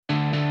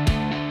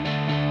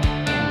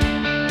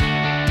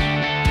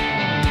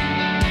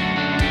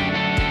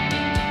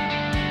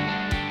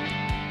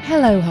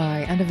Hello,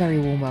 hi, and a very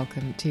warm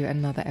welcome to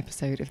another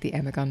episode of The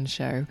Emma Gunn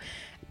Show.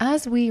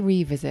 As we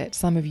revisit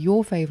some of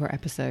your favourite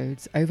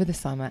episodes over the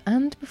summer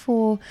and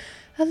before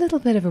a little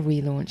bit of a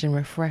relaunch and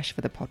refresh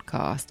for the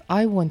podcast,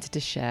 I wanted to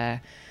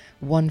share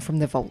one from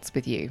the vaults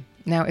with you.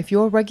 Now, if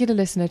you're a regular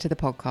listener to the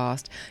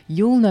podcast,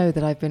 you'll know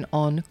that I've been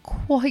on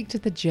quite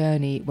the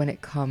journey when it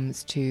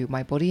comes to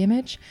my body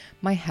image,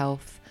 my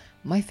health,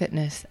 my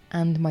fitness,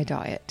 and my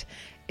diet.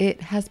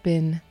 It has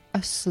been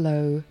a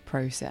slow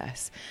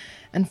process.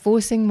 And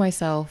forcing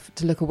myself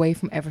to look away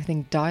from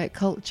everything diet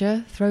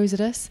culture throws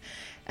at us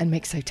and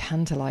makes so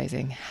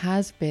tantalizing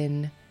has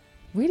been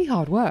really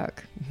hard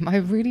work.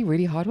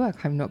 Really hard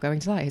work. I'm not going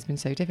to lie, it's been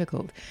so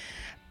difficult.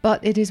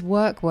 But it is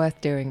work worth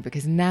doing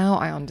because now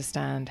I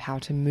understand how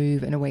to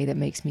move in a way that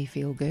makes me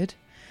feel good.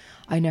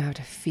 I know how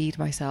to feed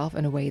myself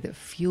in a way that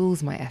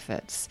fuels my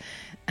efforts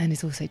and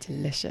is also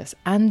delicious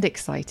and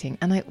exciting.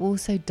 And I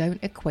also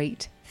don't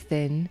equate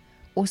thin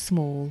or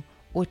small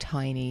or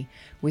tiny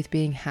with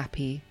being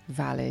happy,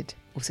 valid,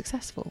 or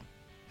successful.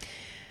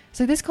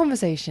 So this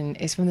conversation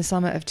is from the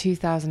summer of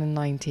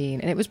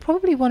 2019, and it was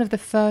probably one of the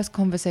first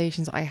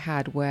conversations I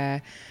had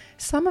where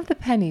some of the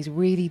pennies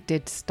really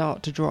did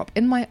start to drop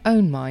in my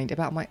own mind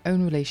about my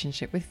own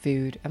relationship with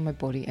food and my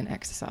body and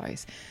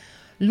exercise.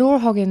 Laura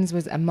Hoggins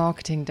was a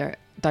marketing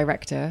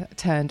director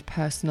turned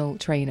personal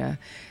trainer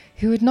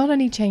who had not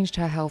only changed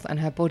her health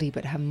and her body,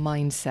 but her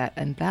mindset.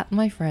 And that,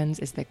 my friends,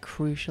 is the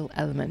crucial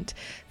element.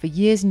 For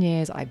years and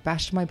years, I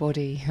bashed my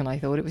body and I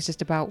thought it was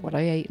just about what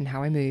I ate and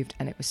how I moved.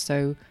 And it was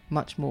so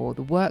much more.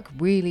 The work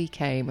really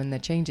came when the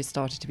changes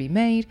started to be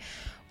made,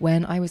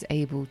 when I was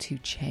able to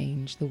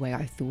change the way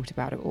I thought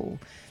about it all.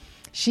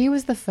 She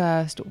was the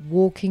first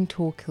walking,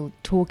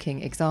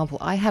 talking example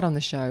I had on the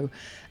show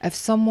of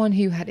someone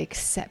who had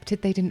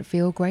accepted they didn't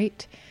feel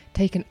great,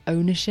 taken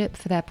ownership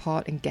for their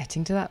part in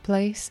getting to that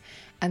place,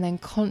 and then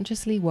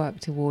consciously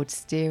worked towards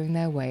steering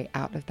their way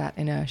out of that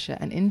inertia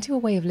and into a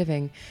way of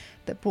living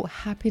that brought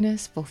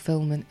happiness,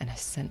 fulfillment, and a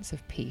sense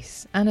of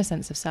peace and a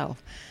sense of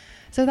self.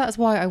 So that's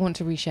why I want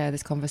to reshare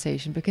this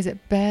conversation, because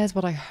it bears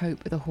what I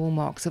hope are the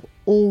hallmarks of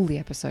all the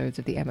episodes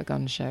of The Emma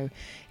Gunn Show.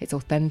 It's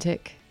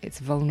authentic, it's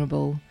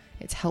vulnerable,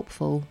 it's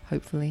helpful,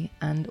 hopefully,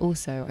 and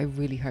also I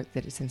really hope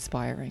that it's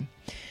inspiring.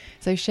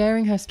 So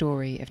sharing her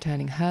story of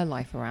turning her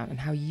life around and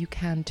how you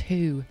can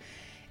too,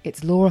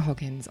 it's Laura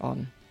Hoggins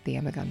on The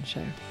Emma Gunn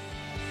Show.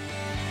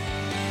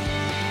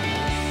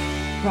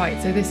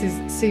 Right, so this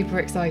is super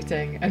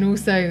exciting, and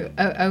also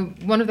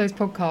one of those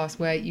podcasts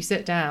where you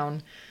sit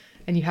down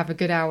and you have a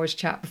good hour's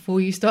chat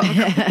before you start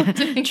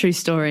recording. True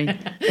story.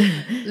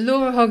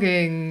 Laura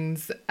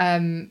Hoggins,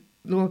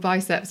 Laura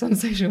Biceps on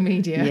social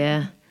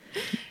media,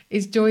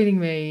 is joining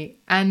me,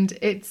 and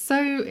it's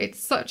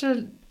such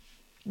a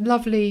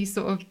lovely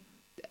sort of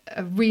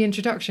a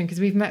reintroduction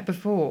because we've met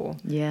before.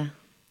 Yeah.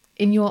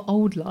 In your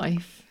old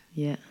life.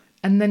 Yeah.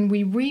 And then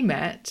we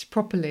re-met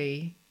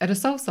properly at a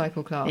Soul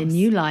Cycle class. A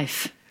new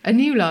life.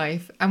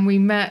 And we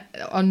met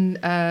on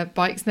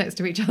bikes next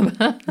to each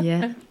other.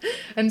 Yeah.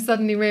 And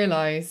suddenly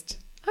realised,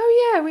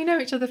 oh yeah, we know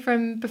each other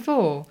from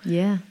before.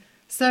 Yeah.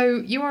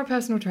 So you are a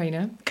personal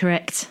trainer.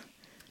 Correct.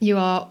 You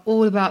are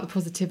all about the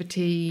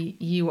positivity.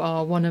 You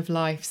are one of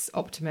life's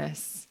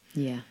optimists.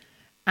 Yeah.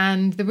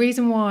 And the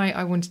reason why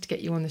I wanted to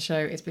get you on the show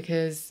is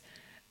because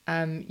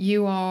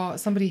you are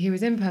somebody who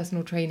is in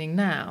personal training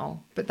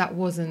now, but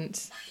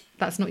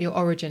that's not your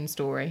origin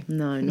story.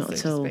 No, not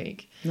at all.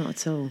 Not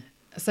at all.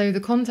 So the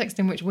context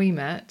in which we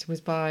met was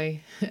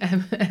by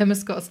Emma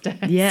Scott's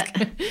desk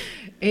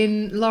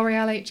in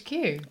L'Oreal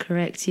HQ.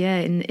 Correct, yeah,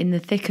 in the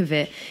thick of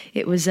it.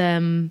 It was,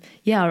 I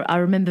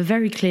remember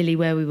very clearly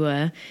where we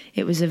were.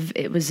 It was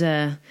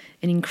an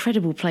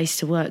incredible place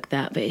to work,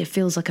 but it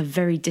feels like a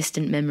very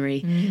distant memory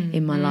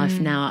in my life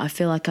now. I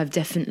feel like I've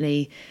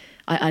definitely...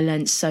 I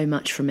learned so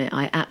much from it.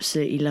 I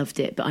absolutely loved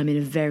it, but I'm in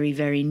a very,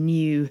 very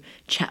new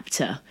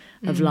chapter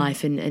of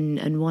life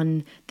and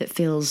one that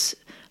feels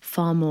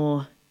far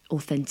more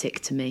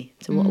authentic to me,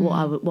 to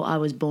what I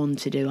was born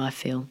to do, I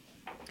feel.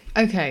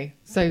 Okay,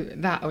 so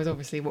that was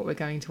obviously what we're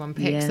going to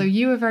unpick. Yeah. So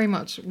you were very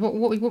much, what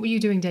were you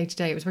doing day to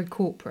day? It was very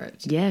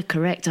corporate. Yeah,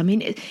 correct. I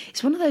mean,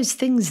 it's one of those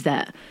things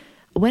that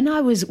when I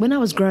was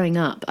growing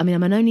up, I mean,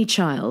 I'm an only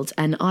child,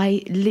 and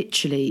I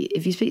literally,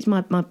 if you speak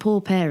to my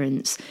poor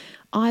parents,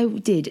 I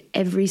did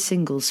every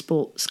single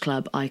sports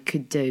club I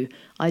could do.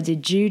 I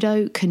did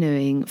judo,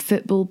 canoeing,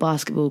 football,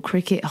 basketball,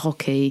 cricket,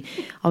 hockey.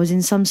 I was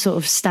in some sort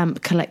of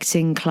stamp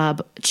collecting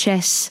club,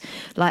 chess.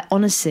 Like,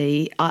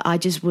 honestly,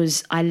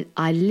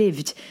 I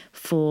lived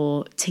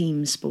for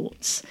team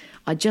sports.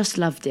 I just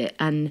loved it.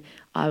 And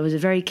I was a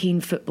very keen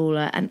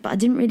footballer, but I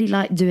didn't really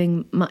like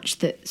doing much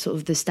that sort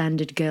of the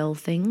standard girl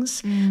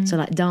things. So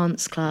like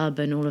dance club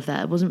and all of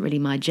that, it wasn't really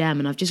my jam.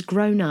 And I've just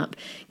grown up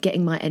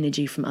getting my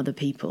energy from other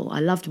people. I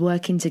loved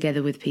working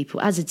together with people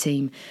as a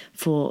team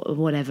for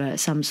whatever,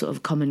 some sort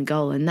of common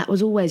goal. And that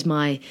was always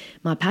my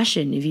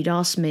passion. If you'd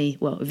asked me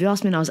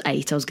when I was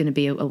 8, I was going to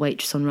be a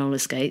waitress on roller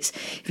skates.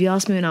 If you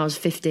asked me when I was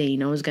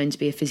 15, I was going to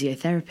be a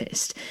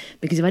physiotherapist.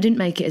 Because if I didn't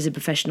make it as a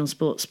professional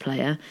sports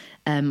player,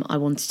 I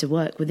wanted to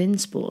work within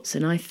sports,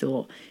 and I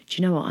thought,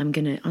 do you know what? I'm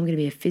gonna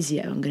be a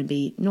physio. I'm gonna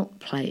be not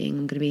playing.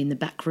 I'm gonna be in the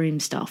back room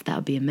staff. That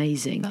would be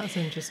amazing. That's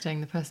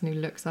interesting. The person who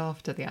looks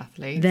after the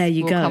athletes. There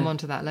you go. We'll come on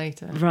to that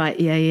later. Right?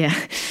 Yeah.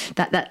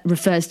 That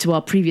refers to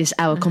our previous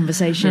hour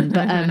conversation.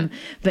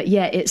 But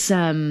yeah, it's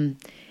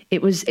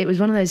It was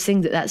one of those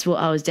things that's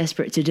what I was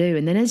desperate to do.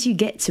 And then as you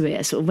get to it,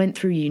 I sort of went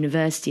through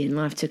university and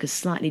life took a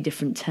slightly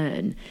different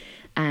turn.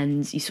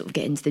 And you sort of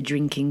get into the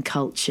drinking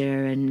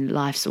culture and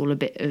life's all a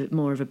bit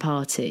more of a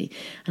party.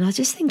 And I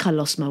just think I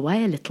lost my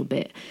way a little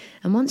bit.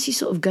 And once you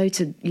sort of go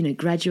to,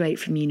 graduate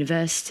from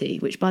university,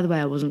 which, by the way,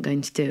 I wasn't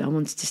going to do. I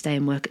wanted to stay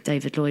and work at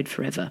David Lloyd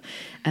forever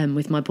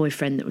with my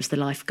boyfriend that was the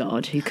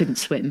lifeguard who couldn't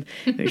swim,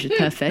 which was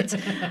perfect.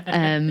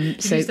 You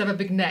used to have a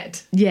big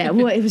net. Yeah,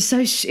 well, it was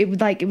it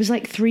was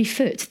like 3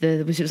 foot.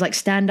 It was like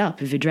stand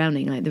up if you're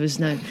drowning. Like there was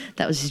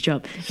that was his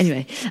job.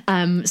 Anyway,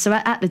 so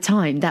at the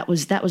time that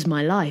was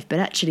my life. But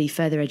actually,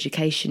 further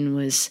education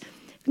was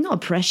not a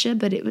pressure,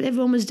 but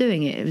everyone was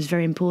doing it. It was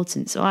very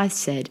important. So I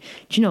said,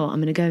 do you know what?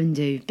 I'm going to go and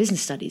do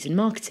business studies and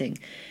marketing.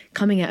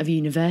 Coming out of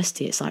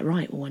university, it's like,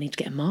 right, well, I need to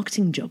get a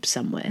marketing job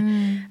somewhere.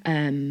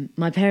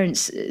 My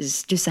parents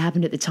just so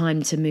happened at the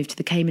time to move to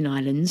the Cayman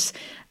Islands,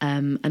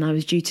 and I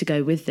was due to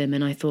go with them.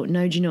 And I thought,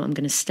 no, do you know what? I'm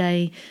going to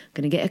stay. I'm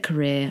going to get a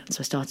career.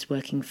 So I started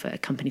working for a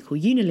company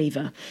called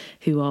Unilever,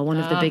 who are one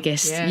of the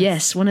biggest,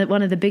 one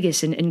of the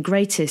biggest and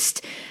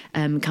greatest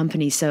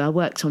companies. So I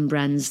worked on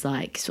brands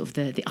like sort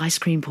of the ice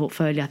cream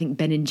portfolio. I think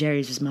Ben &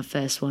 Jerry's was my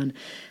first one,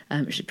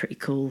 which is pretty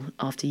cool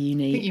after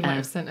uni. I think you might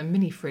have sent a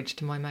mini fridge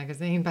to my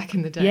magazine back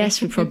in the day. Yes,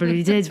 we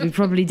probably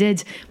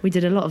did. We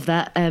did a lot of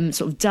that,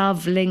 sort of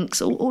Dove, Lynx,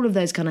 all of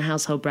those kind of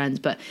household brands.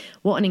 But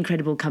what an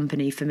incredible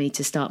company for me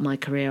to start my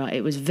career.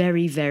 It was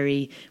very,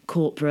 very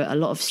corporate, a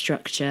lot of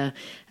structure,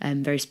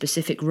 very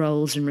specific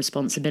roles and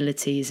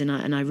responsibilities.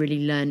 And I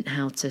really learned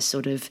how to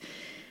sort of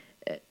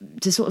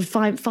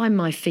find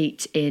my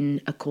feet in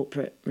a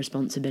corporate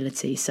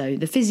responsibility. So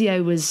the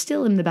physio was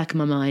still in the back of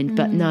my mind,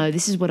 but no,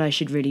 this is what I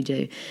should really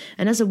do.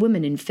 And as a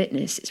woman in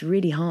fitness, it's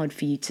really hard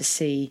for you to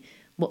see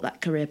what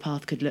that career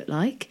path could look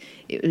like.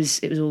 It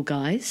was all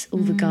guys. All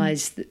the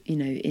guys that,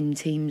 in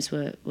teams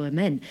were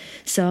men.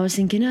 So I was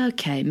thinking,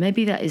 okay,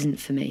 maybe that isn't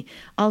for me.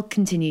 I'll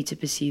continue to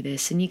pursue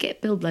this. And you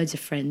build loads of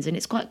friends, and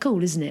it's quite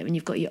cool, isn't it? When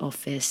you've got your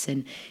office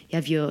and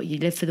you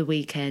live for the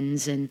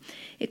weekends. And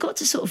it got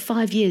to sort of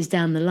 5 years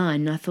down the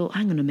line, and I thought,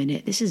 hang on a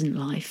minute, this isn't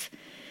life.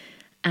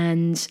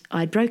 And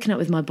I'd broken up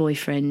with my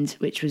boyfriend,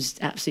 which was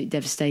absolute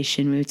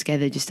devastation. We were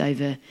together just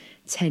over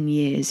 10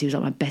 years. He was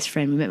like my best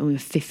friend. We met when we were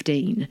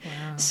 15.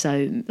 Wow. So,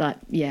 I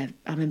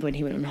remember when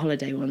he went on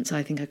holiday once,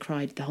 I think I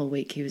cried the whole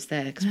week he was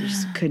there because we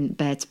just couldn't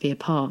bear to be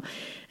apart.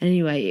 And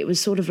anyway, it was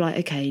sort of like,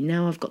 okay,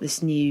 now I've got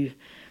this new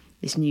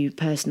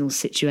personal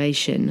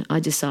situation.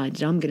 I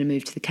decided I'm going to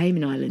move to the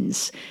Cayman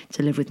Islands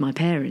to live with my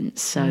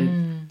parents. So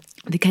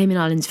the Cayman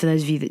Islands, for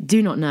those of you that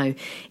do not know,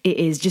 it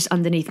is just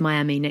underneath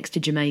Miami, next to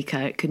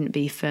Jamaica. It couldn't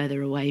be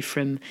further away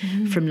from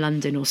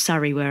London or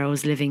Surrey, where I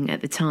was living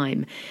at the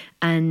time.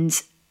 And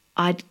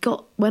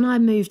when I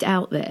moved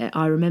out there,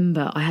 I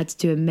remember I had to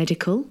do a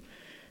medical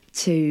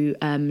to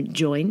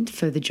join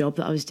for the job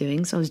that I was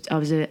doing. So I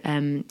was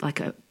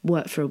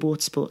worked for a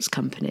water sports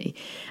company,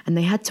 and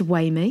they had to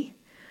weigh me.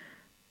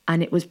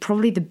 And it was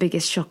probably the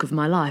biggest shock of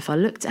my life. I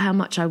looked at how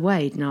much I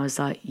weighed and I was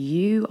like,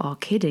 you are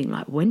kidding.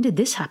 Like, when did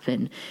this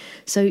happen?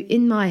 So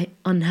in my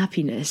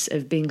unhappiness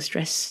of being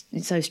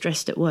so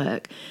stressed at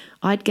work,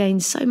 I'd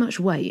gained so much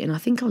weight, and I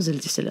think I was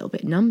just a little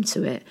bit numb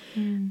to it.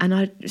 And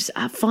I was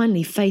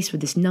finally faced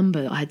with this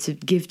number that I had to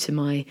give to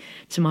my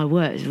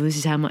work. Well, this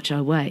is how much I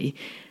weigh.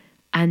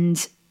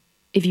 And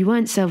if you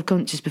weren't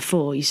self-conscious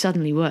before, you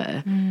suddenly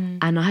were.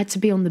 And I had to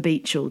be on the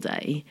beach all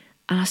day.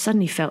 And I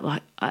suddenly felt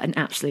like an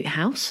absolute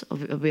house, I'll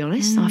be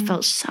honest. I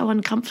felt so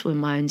uncomfortable in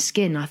my own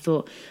skin. I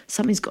thought,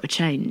 something's got to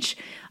change.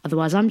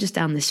 Otherwise, I'm just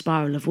down this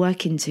spiral of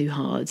working too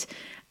hard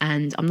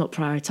and I'm not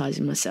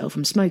prioritising myself.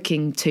 I'm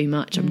smoking too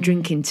much. I'm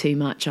drinking too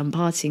much. I'm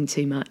partying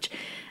too much.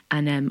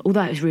 And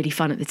although it was really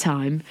fun at the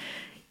time,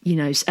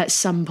 at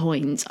some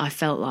point I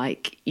felt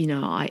like,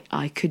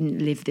 I couldn't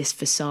live this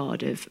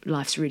facade of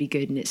life's really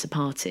good and it's a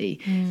party,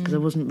 because I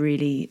wasn't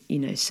really,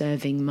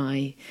 serving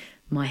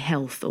my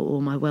health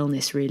or my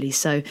wellness, really.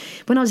 So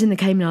when I was in the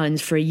Cayman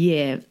Islands for a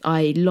year,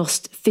 I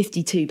lost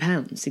 52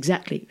 pounds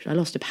exactly. I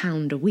lost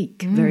 £1 a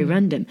week, very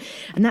random.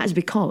 And that is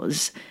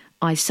because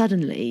I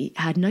suddenly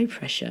had no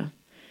pressure.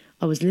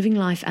 I was living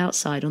life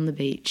outside on the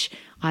beach.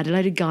 I had a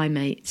load of guy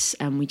mates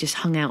and we just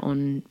hung out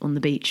on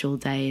the beach all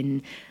day,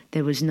 and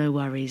there was no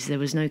worries. There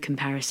was no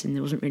comparison.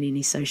 There wasn't really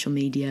any social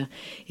media.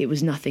 It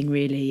was nothing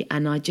really.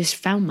 And I just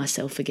found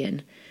myself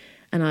again.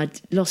 And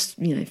I'd lost,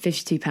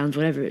 52 pounds,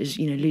 whatever it was,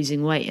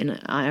 losing weight. And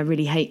I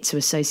really hate to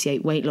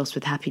associate weight loss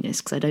with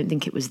happiness, because I don't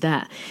think it was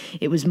that.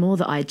 It was more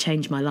that I had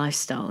changed my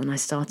lifestyle and I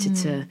started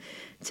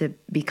to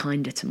be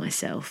kinder to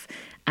myself.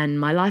 And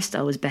my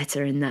lifestyle was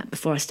better in that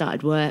before I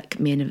started work,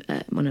 me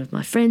and one of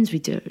my friends,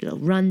 we'd do a little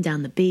run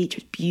down the beach.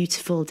 It was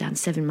beautiful, down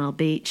 7 Mile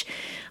Beach.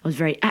 I was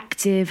very active.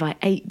 active. I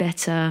ate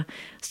better.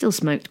 Still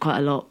smoked quite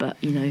a lot, but,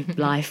 you know,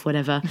 life,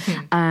 whatever.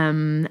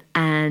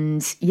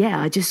 And yeah,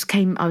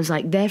 I was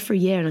like there for a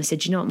year, and I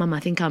said, you know what, Mum, I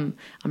think I'm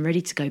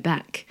ready to go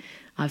back.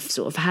 I've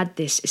sort of had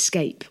this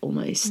escape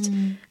almost,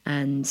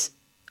 and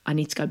I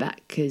need to go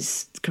back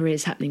because the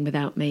career's happening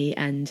without me.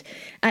 And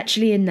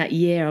actually in that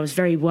year, I was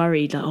very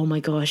worried, like, oh my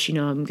gosh, you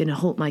know, I'm going to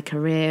halt my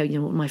career, you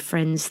know, what my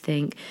friends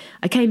think.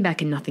 I came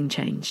back and nothing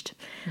changed.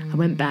 I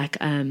went back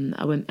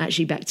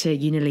actually back to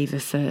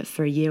Unilever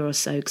for a year or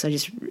so, because I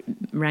just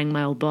rang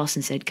my old boss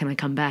and said, can I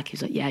come back? He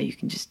was like, yeah, you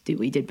can just do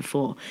what you did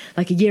before.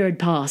 Like a year had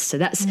passed. So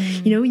that's,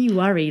 you know, when you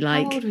worry,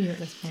 like... How old were you at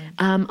this point?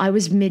 I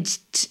was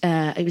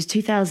it was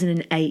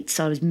 2008,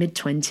 so I was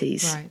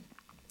mid-20s. Right.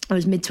 I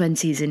was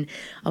mid-20s, and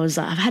I was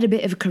like, I've had a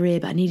bit of a career,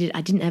 but I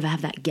didn't ever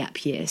have that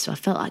gap year. So I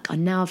felt like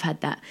now I've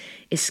had that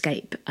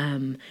escape,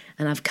 and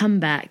I've come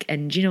back,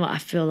 and do you know what? I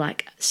feel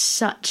like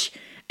such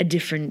a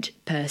different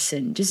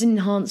person, just an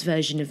enhanced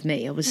version of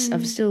me. I was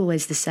still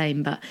always the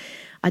same, but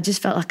I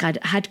just felt like I'd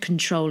had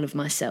control of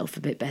myself a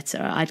bit better.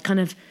 I'd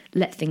kind of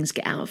let things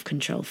get out of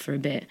control for a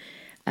bit.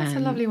 That's a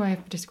lovely way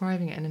of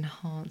describing it, an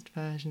enhanced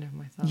version of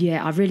myself.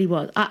 Yeah, I really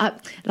was. I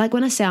like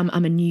when I say I'm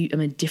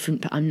a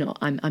different, but I'm not.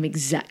 I'm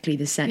exactly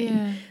the same.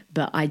 Yeah.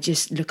 But I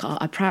just I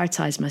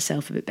prioritise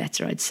myself a bit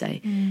better, I'd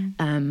say.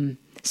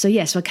 So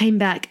I came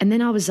back, and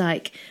then I was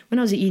like, when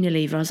I was at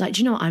Unilever, I was like,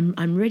 do you know what?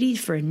 I'm ready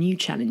for a new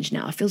challenge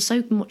now. I feel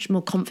so much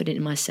more confident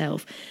in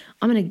myself.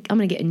 I'm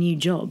gonna get a new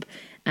job.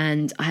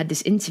 And I had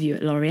this interview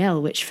at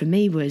L'Oreal, which for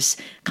me was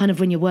kind of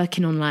when you're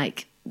working on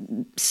like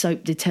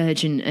soap,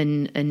 detergent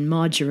and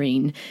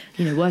margarine,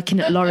 you know, working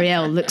at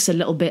L'Oreal looks a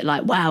little bit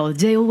like, wow,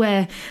 they all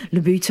wear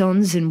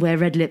Louboutins and wear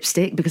red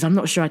lipstick, because I'm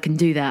not sure I can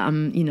do that.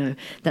 You know,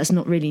 that's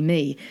not really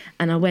me.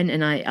 And I went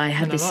and I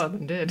had and this... a lot of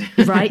them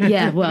did. Right,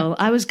 yeah, well,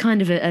 I was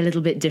kind of a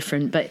little bit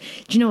different, but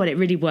do you know what? It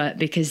really worked,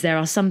 because there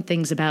are some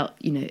things about,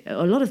 you know,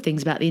 a lot of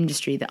things about the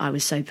industry that I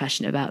was so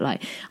passionate about.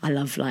 Like, I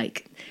love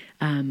like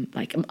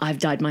I've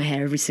dyed my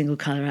hair every single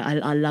colour.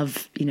 I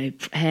love, you know,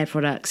 hair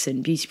products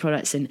and beauty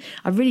products, and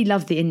I really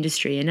love the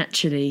industry. And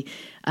actually,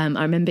 I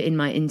remember in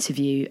my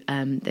interview,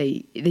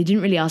 they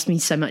didn't really ask me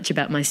so much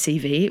about my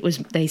CV.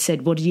 They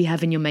said, "What do you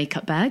have in your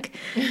makeup bag?"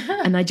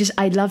 And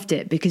I loved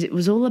it, because it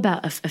was all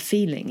about a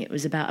feeling. It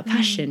was about a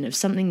passion of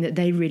something that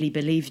they really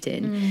believed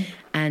in.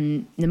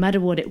 And no matter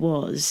what it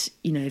was,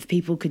 you know, if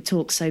people could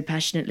talk so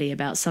passionately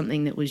about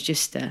something that was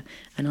just an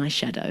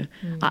eyeshadow,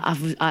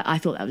 I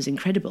thought that was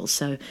incredible.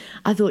 So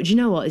I thought, you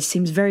know what, it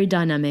seems very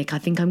dynamic. I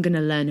think I'm going to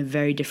learn a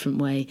very different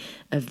way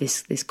of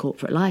this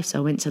corporate life. So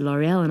I went to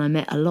L'Oreal, and I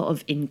met a lot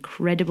of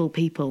incredible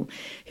people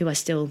who I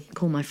still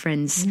call my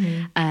friends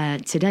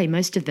today,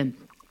 most of them.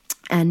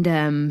 And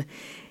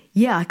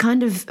I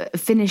kind of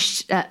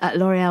finished at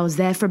L'Oreal. I was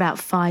there for about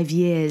 5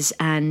 years,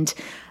 and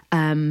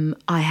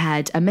I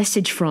had a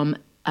message from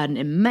an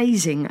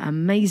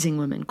amazing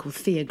woman called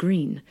Thea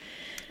Green.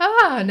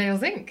 Ah,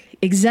 Nails Inc.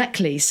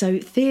 Exactly. So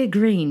Thea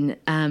Green,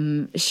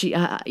 she,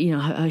 you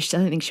know, I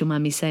don't think she'll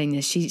mind me saying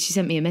this. She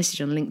sent me a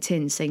message on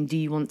LinkedIn saying, "Do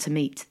you want to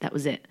meet?" That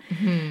was it.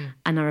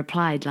 And I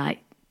replied like,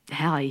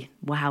 "Hi,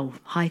 wow,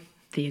 hi,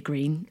 Thea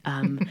Green.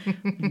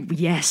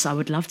 Yes, I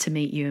would love to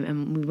meet you."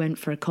 And we went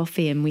for a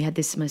coffee, and we had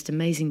this most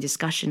amazing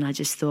discussion. I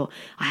just thought,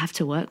 I have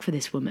to work for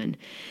this woman,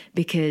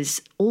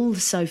 because all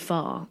so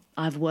far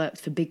I've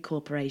worked for big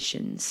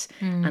corporations,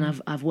 and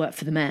I've worked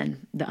for the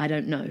man that I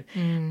don't know.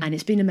 And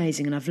it's been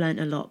amazing, and I've learned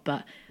a lot.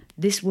 But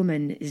this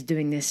woman is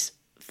doing this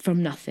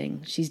from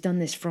nothing. She's done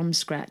this from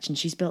scratch, and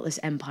she's built this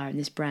empire and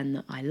this brand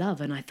that I love.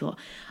 And I thought,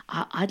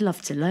 I'd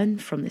love to learn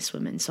from this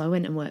woman. So I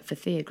went and worked for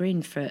Thea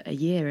Green for a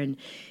year, and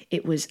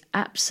it was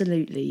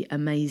absolutely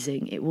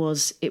amazing. It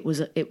was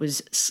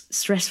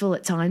stressful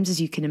at times,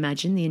 as you can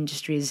imagine. The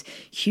industry is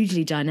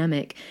hugely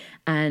dynamic,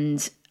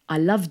 and I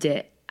loved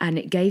it. And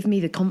it gave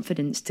me the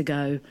confidence to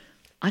go,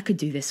 I could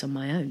do this on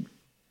my own.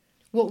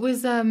 What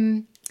was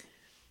the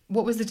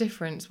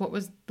difference? What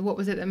was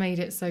it that made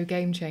it so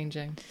game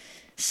changing?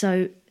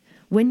 So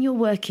when you're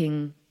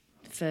working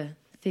for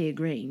Thea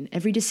Green,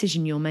 every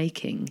decision you're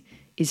making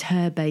is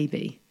her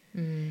baby.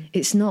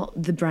 It's not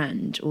the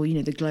brand or, you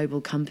know, the global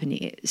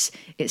company.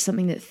 It's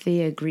something that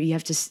Thea Green, you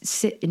have to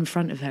sit in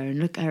front of her and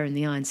look at her in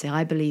the eye and say,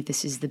 I believe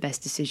this is the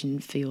best decision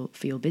for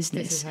your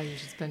business. This is how you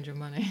should spend your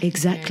money.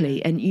 Exactly.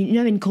 Yeah. And you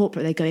know, in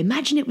corporate they go,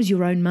 imagine it was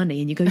your own money,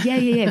 and you go,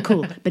 yeah,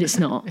 cool. But it's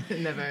not.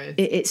 It never is.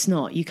 It's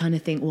not. You kind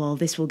of think, well,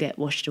 this will get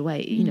washed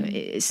away. You know,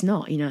 it's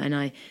not, you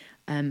know.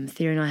 And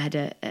Thea and I had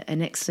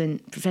an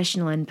excellent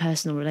professional and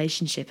personal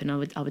relationship, and I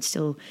would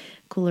still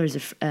call her as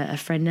a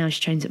friend now.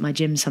 She trains at my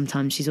gym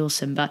sometimes. She's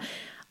awesome. But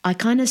I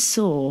kind of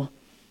saw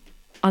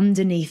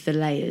underneath the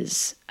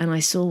layers, and I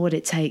saw what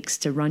it takes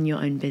to run your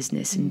own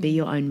business and be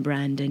your own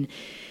brand. And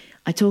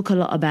I talk a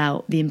lot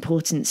about the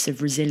importance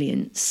of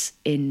resilience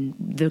in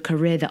the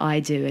career that I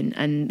do,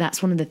 and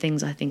that's one of the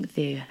things I think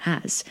Thea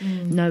has.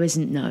 No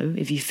isn't no.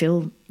 If you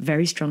feel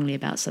very strongly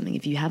about something,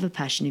 if you have a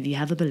passion, if you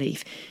have a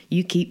belief,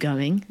 you keep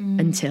going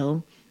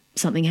until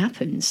something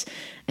happens.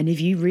 And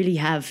if you really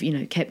have, you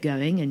know, kept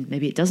going and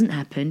maybe it doesn't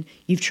happen,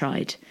 you've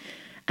tried.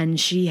 And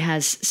she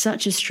has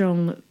such a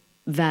strong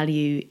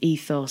value,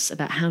 ethos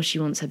about how she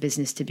wants her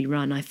business to be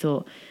run, I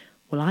thought,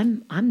 well,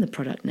 I'm the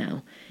product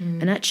now.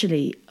 And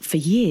actually, for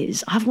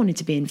years, I've wanted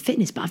to be in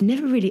fitness, but I've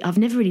never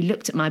really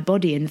looked at my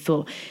body and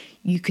thought,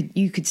 you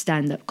could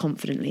stand up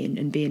confidently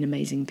and be an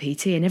amazing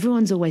PT. And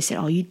everyone's always said,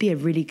 oh, you'd be a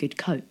really good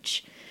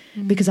coach.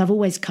 Because I've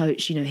always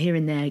coached, here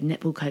and there,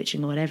 netball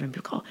coaching or whatever. And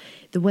people go, oh,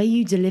 the way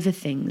you deliver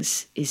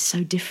things is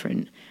so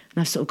different. And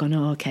I've sort of gone,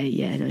 oh, okay,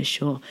 yeah, no,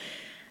 sure.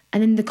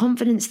 And then the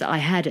confidence that I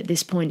had at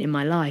this point in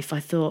my life, I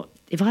thought,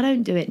 if I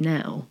don't do it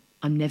now,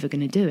 I'm never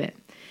going to do it.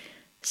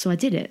 So I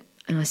did it.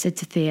 And I said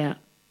to Thea,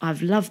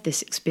 I've loved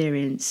this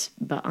experience,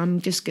 but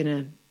I'm just going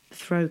to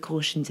throw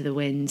caution to the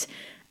wind.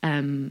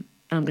 I'm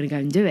going to go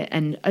and do it.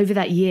 And over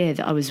that year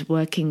that I was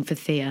working for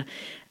Thea,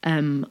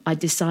 I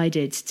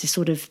decided to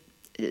sort of,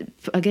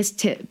 I guess,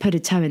 to put a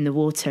toe in the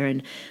water.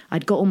 And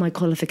I'd got all my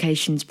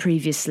qualifications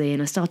previously,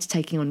 and I started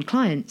taking on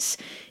clients.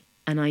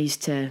 And I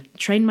used to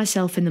train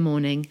myself in the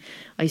morning.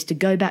 I used to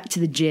go back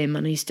to the gym,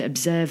 and I used to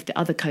observe the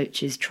other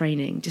coaches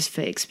training just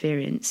for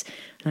experience.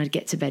 And I'd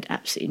get to bed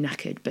absolutely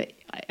knackered.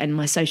 And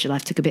my social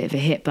life took a bit of a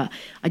hit, but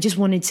I just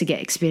wanted to get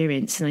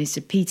experience. And I used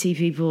to PT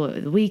people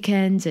at the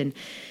weekends. And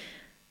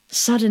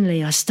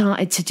suddenly I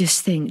started to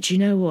just think, do you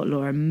know what,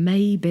 Laura,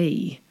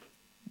 maybe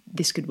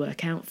this could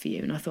work out for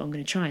you. And I thought, I'm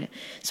going to try it.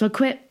 So I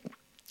quit,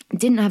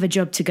 didn't have a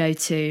job to go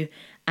to.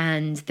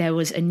 And there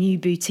was a new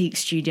boutique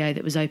studio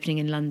that was opening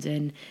in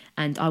London.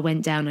 And I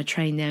went down, I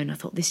trained there, and I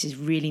thought, this is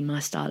really my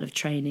style of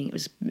training.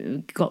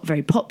 It got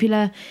very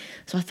popular.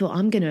 So I thought,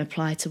 I'm going to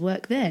apply to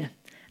work there.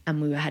 And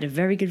we had a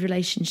very good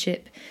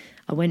relationship.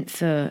 I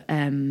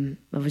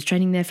was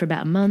training there for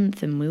about a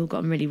month, and we all got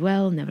on really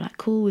well. And they were like,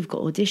 cool, we've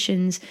got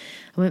auditions.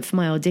 I went for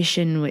my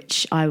audition,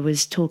 which I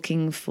was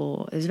talking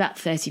for, there was about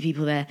 30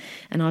 people there,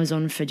 and I was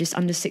on for just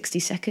under 60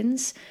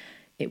 seconds.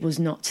 It was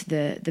not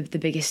the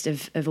biggest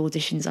of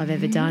auditions I've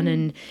ever done,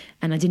 and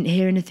I didn't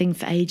hear anything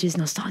for ages,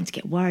 and I was starting to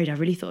get worried. I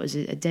really thought it was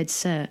a dead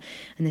cert.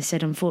 And they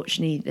said,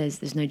 unfortunately,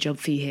 there's no job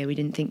for you here. We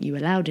didn't think you were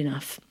loud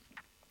enough.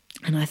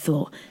 And I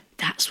thought,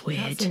 that's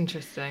weird. That's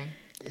interesting.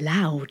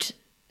 Loud.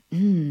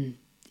 In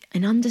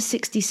under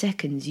 60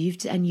 seconds,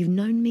 you've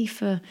known me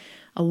for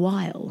a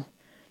while.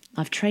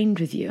 I've trained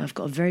with you. I've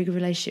got a very good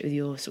relationship with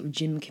your sort of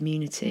gym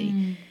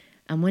community.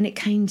 And when it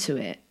came to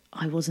it,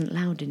 I wasn't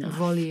loud enough.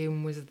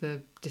 Volume was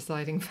the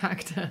deciding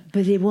factor.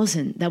 But it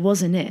wasn't. That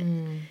wasn't it.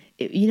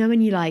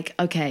 When you're like,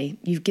 okay,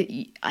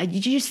 I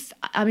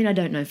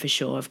don't know for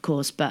sure, of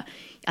course, but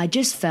I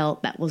just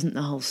felt that wasn't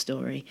the whole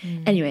story.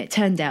 Anyway, it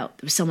turned out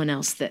there was someone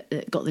else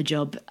that got the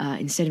job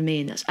instead of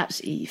me, and that's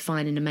absolutely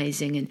fine and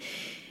amazing. And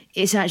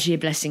it's actually a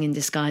blessing in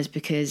disguise,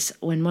 because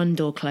when one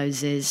door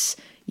closes,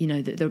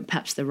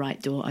 perhaps the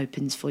right door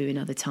opens for you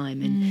another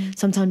time. And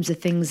sometimes the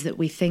things that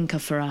we think are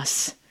for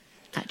us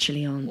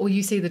actually aren't. Or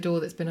you see the door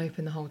that's been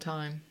open the whole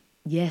time.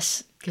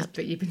 Yes.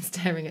 But you've been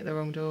staring at the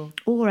wrong door.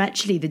 Or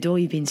actually the door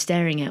you've been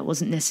staring at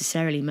wasn't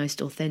necessarily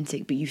most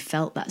authentic, but you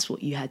felt that's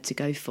what you had to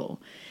go for.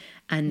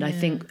 And I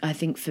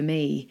think for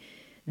me,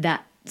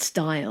 that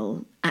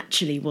style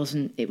actually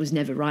it was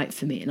never right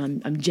for me.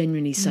 And I'm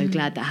genuinely so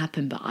glad that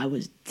happened, but I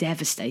was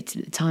devastated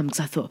at the time, because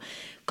I thought,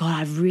 God,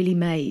 I've really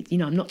made,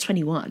 I'm not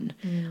 21.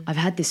 I've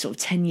had this sort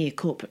of 10-year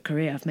corporate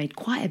career. I've made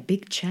quite a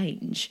big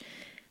change.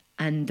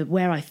 And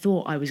where I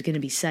thought I was going to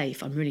be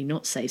safe, I'm really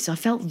not safe. So I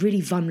felt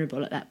really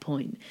vulnerable at that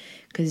point,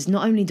 because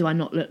not only do I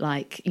not look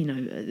like,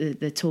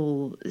 the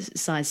tall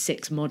size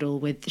 6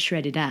 model with the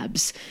shredded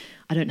abs,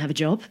 I don't have a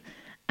job.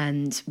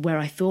 And where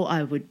I thought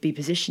I would be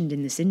positioned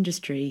in this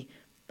industry,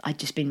 I'd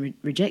just been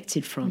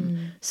rejected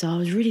from. So I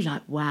was really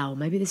like, wow,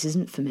 maybe this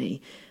isn't for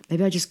me.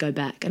 Maybe I just go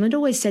back. And I'd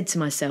always said to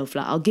myself,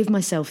 like, I'll give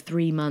myself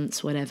 3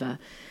 months, whatever,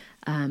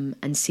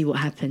 and see what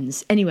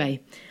happens.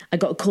 Anyway, I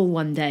got a call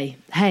one day.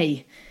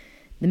 Hey,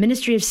 the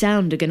Ministry of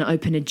Sound are going to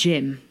open a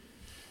gym.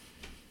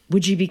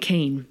 Would you be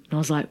keen? And I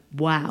was like,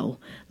 wow.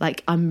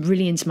 Like, I'm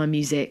really into my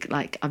music.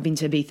 Like, I've been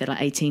to Ibiza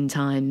like 18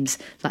 times.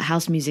 Like,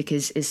 house music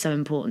is so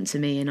important to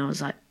me. And I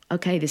was like,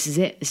 okay, this is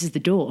it. This is the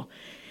door.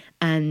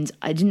 And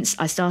I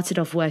started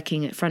off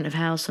working at front of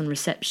house on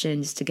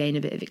receptions to gain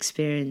a bit of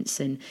experience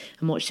and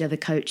watch the other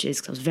coaches,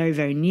 because I was very,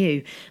 very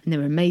new. And they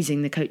were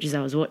amazing, the coaches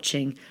I was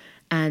watching.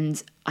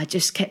 And I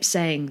just kept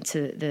saying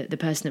to the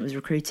person that was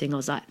recruiting, I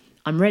was like,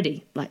 I'm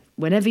ready. Like,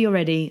 whenever you're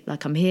ready,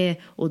 like, I'm here,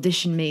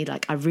 audition me.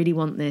 Like, I really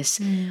want this.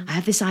 I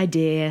have this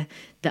idea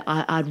that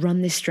I'd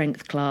run this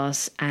strength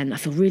class, and I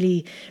feel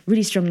really,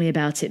 really strongly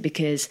about it,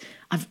 because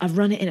I've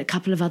run it in a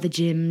couple of other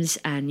gyms,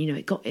 and,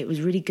 it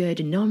was really good,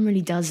 and no one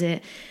really does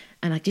it.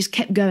 And I just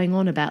kept going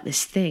on about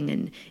this thing,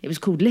 and it was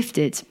called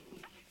Lifted.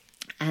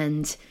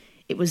 And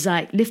it was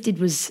like,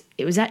 Lifted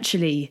it was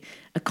actually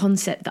a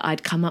concept that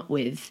I'd come up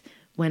with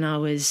when I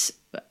was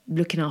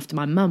looking after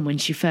my mum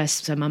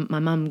my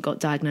mum got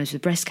diagnosed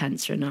with breast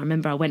cancer. And I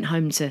remember I went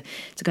home to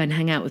go and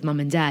hang out with mum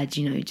and dad,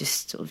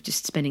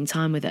 just spending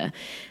time with her.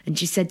 And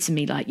she said to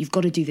me, like, you've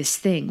got to do this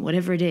thing,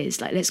 whatever it is,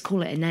 like, let's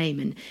call it a name.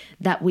 And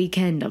that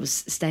weekend I was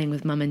staying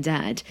with mum and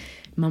dad.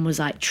 Mum was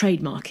like,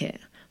 trademark it.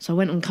 So I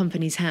went on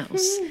Company's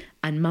House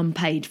and Mum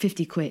paid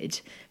 50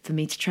 quid for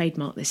me to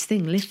trademark this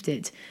thing,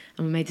 Lifted.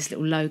 And we made this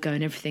little logo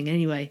and everything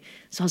anyway.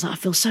 So I was like, I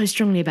feel so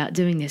strongly about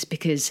doing this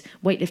because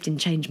weightlifting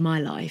changed my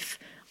life.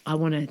 I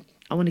want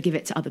to give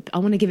it to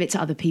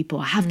other people.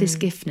 I have this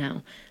gift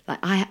now. Like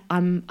I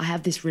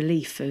have this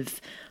relief of,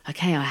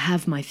 okay, I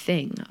have my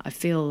thing. I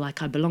feel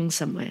like I belong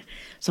somewhere.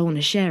 So I want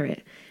to share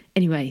it.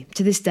 Anyway,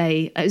 to this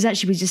day,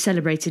 we just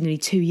celebrated nearly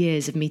 2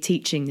 years of me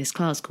teaching this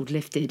class called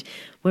Lifted.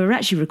 We're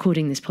actually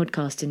recording this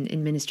podcast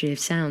in Ministry of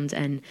Sound,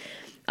 and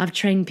I've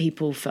trained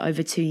people for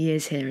over 2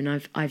 years here,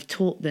 and I've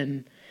taught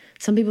them.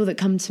 Some people that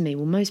come to me,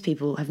 well, most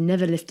people have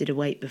never lifted a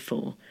weight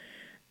before.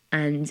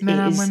 And men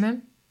and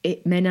women?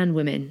 Men and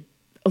women,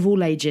 of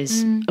all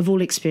ages, of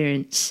all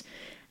experience.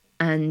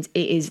 And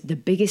it is the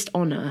biggest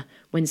honour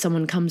when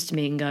someone comes to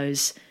me and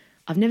goes,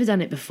 I've never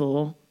done it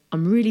before,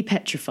 I'm really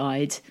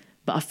petrified,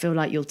 but I feel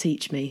like you'll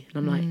teach me. And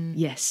I'm like,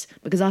 yes,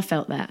 because I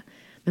felt that.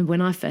 And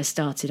when I first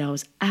started, I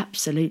was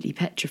absolutely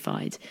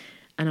petrified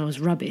and I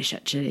was rubbish,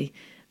 actually.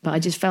 But I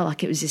just felt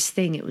like it was this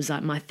thing. It was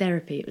like my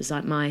therapy. It was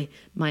like my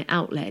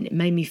outlet, and it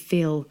made me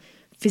feel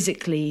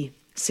physically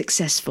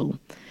successful.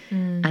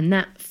 And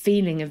that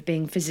feeling of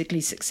being physically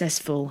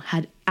successful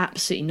had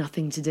absolutely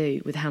nothing to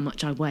do with how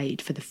much I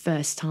weighed for the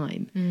first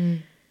time.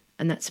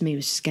 And that to me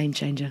was just a game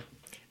changer.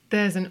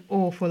 There's an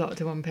awful lot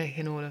to unpick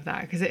in all of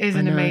that, because it is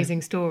an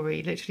amazing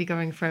story, literally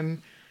going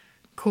from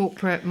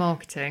corporate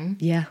marketing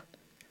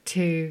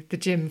to the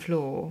gym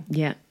floor.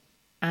 Yeah.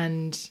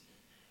 And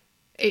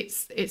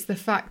it's the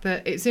fact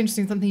that it's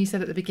interesting, something you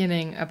said at the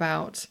beginning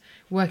about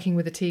working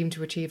with a team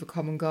to achieve a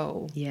common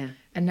goal. Yeah.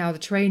 And now the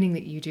training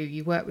that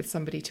you work with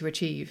somebody to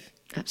achieve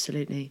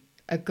absolutely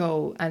a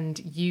goal. And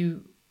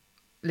you,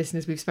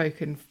 listeners, we've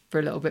spoken for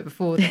a little bit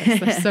before this,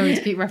 so sorry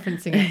to keep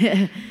referencing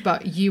it,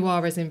 but you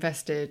are as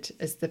invested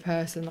as the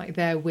person. Like,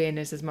 their win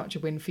is as much a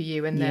win for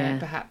you, and their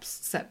perhaps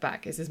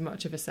setback is as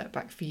much of a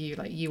setback for you.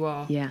 Like, you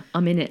are. Yeah,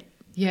 I'm in it.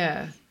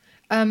 Yeah.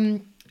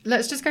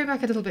 Let's just go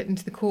back a little bit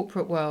into the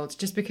corporate world,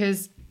 just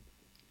because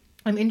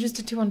I'm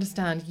interested to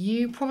understand,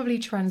 you probably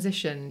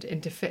transitioned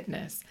into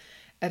fitness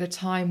at a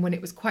time when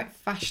it was quite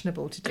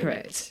fashionable to do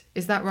it.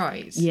 Is that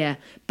right? Yeah,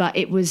 but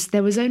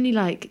there was only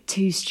like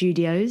 2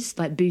 studios,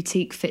 like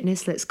boutique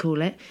fitness, let's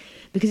call it,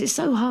 because it's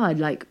so hard.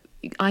 Like,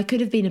 I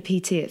could have been a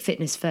PT at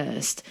Fitness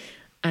First,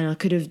 and I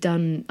could have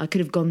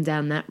gone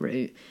down that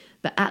route.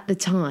 But at the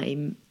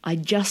time,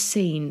 I'd just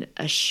seen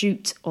a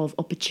shoot of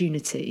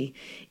opportunity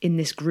in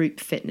this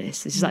group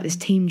fitness. This is like this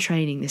team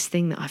training, this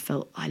thing that I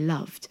felt I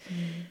loved.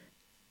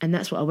 And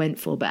that's what I went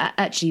for. But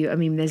actually, I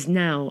mean,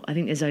 I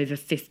think there's over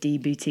 50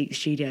 boutique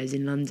studios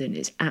in London.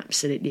 It's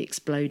absolutely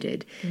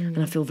exploded. And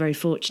I feel very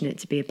fortunate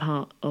to be a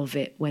part of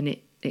it when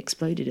it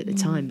exploded at the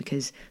time,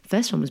 because the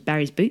first one was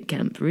Barry's Boot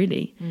Camp,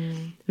 really,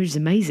 which is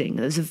amazing.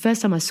 It was the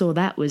first time I saw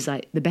that was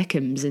like the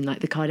Beckhams and like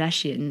the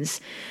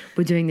Kardashians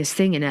were doing this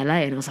thing in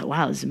LA, and I was like,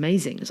 wow, this is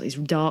amazing. It was like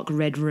this dark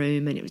red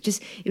room, and it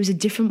was a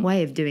different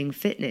way of doing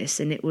fitness,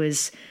 and it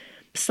was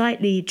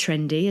slightly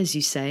trendy, as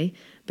you say,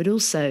 but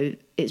also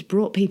it's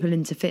brought people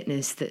into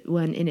fitness that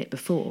weren't in it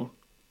before.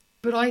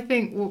 But I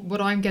think what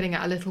I'm getting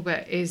at a little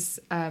bit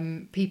is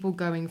people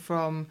going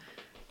from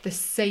the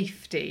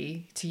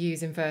safety, to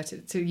use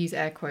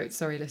air quotes,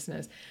 sorry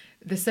listeners,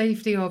 the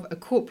safety of a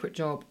corporate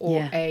job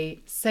or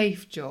a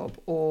safe job,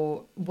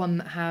 or one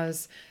that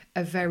has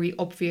a very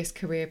obvious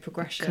career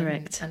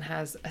progression and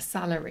has a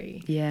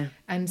salary. Yeah.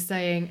 And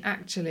saying,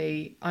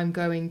 actually, I'm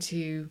going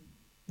to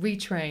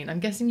retrain. I'm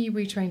guessing you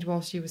retrained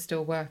whilst you were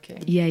still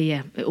working.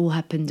 Yeah. It all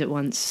happened at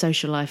once.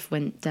 Social life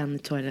went down the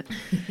toilet.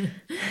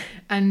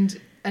 and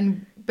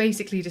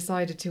basically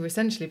decided to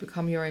essentially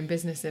become your own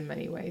business in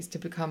many ways, to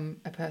become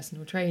a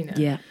personal trainer.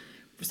 Yeah.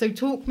 So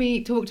talk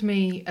to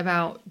me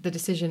about the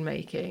decision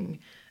making,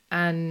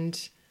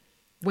 and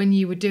when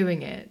you were doing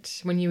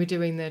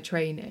the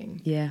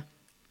training. Yeah.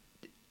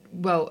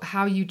 Well,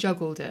 how you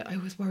juggled it. I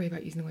always worry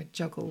about using the word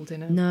juggled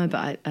in a... No,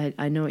 but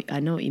I know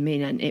what you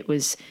mean, and it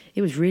was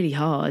really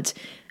hard.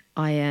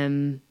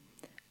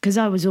 Because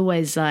I was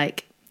always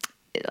like,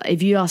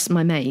 if you ask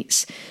my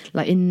mates,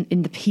 like in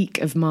the peak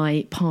of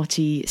my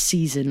party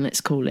season, let's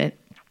call it,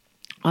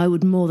 I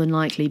would more than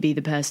likely be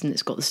the person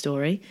that's got the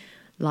story.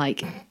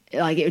 Like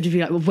it would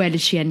be like, well, where did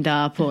she end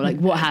up? Or like,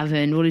 what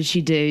happened? What did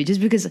she do? Just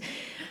because,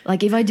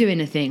 like, if I do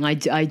anything, I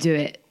do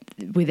it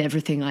with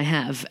everything I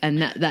have.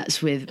 And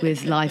that's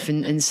with life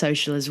and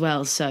social as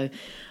well. So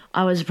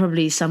I was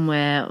probably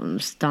somewhere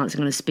dancing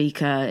on a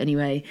speaker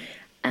anyway.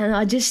 And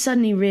I just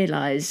suddenly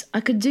realised I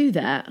could do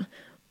that,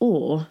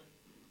 or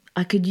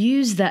I could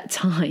use that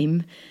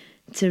time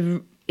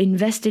to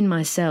invest in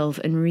myself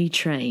and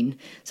retrain.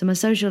 So my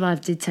social life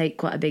did take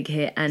quite a big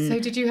hit. And so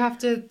did you have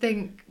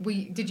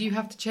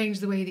to change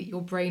the way that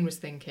your brain was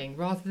thinking,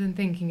 rather than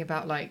thinking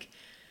about like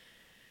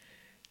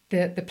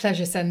the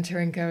pleasure centre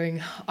and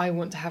going, I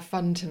want to have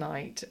fun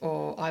tonight,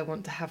 or I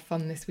want to have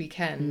fun this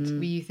weekend?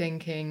 Were you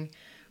thinking,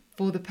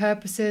 for the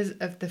purposes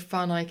of the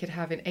fun I could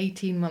have in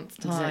 18 months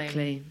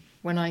time,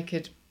 when I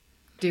could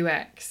do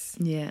X?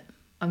 Yeah.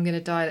 I'm going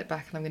to dial it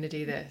back and I'm going to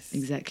do this.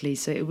 Exactly.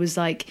 So it was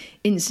like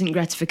instant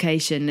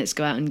gratification, let's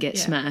go out and get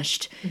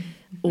smashed.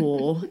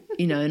 Or,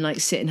 you know, and like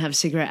sit and have a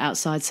cigarette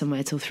outside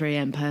somewhere till 3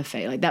 a.m.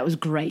 perfect. Like that was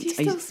great. Do you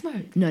still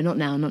smoke? No, not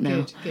now, not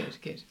now.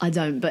 Good. I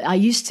don't, but I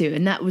used to,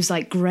 and that was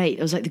like great.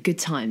 It was like the good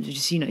times,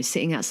 just, you know,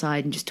 sitting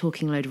outside and just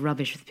talking a load of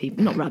rubbish with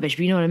people. Not rubbish,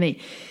 but you know what I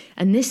mean.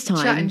 And this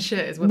time, chatting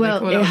shit is what they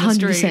call it on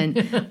the street.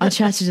 100%. I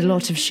chatted a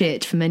lot of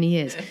shit for many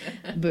years,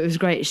 but it was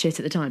great shit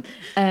at the time.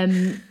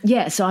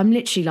 Yeah, so I'm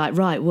literally like,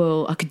 right,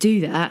 well, I could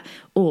do that,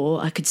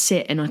 or I could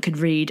sit and I could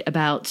read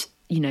about,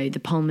 you know, the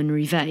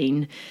pulmonary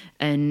vein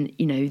and,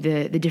 you know,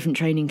 the different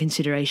training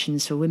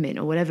considerations for women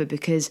or whatever,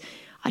 because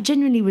I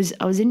genuinely was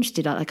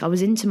interested. Like I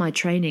was into my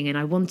training and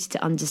I wanted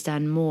to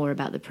understand more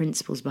about the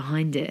principles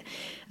behind it.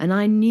 And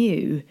I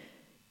knew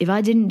if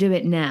I didn't do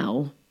it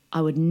now,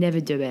 I would never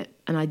do it.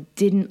 And I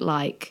didn't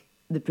like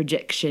the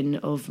projection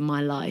of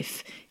my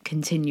life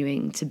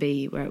continuing to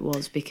be where it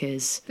was,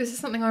 because... This is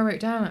something I wrote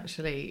down,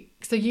 actually.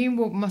 So you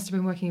must have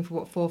been working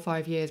for, 4 or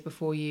 5 years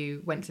before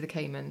you went to the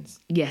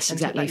Caymans? Yes,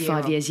 exactly.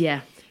 5 years,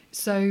 yeah.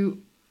 So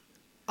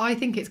I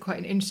think it's quite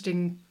an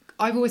interesting...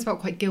 I've always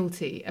felt quite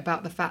guilty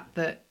about the fact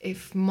that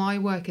if my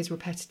work is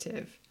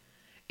repetitive,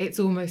 it's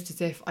almost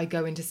as if I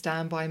go into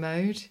standby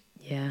mode.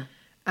 Yeah.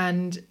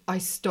 And I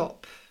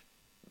stop...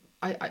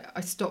 I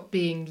stopped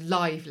being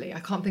lively. I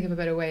can't think of a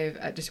better way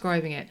of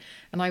describing it.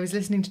 And I was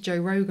listening to Joe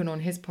Rogan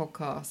on his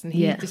podcast, and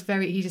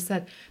he just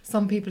said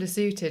some people are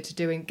suited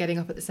to getting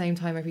up at the same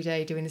time every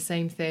day, doing the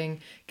same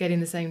thing, getting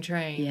the same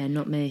train. Yeah,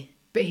 not me.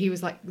 But he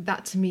was like,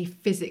 that to me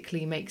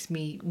physically makes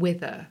me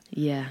wither.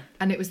 Yeah.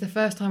 And it was the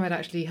first time I'd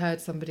actually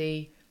heard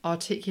somebody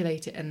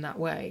articulate it in that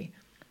way.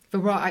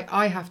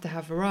 I have to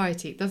have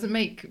variety. It doesn't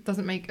make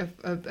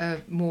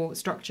a more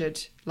structured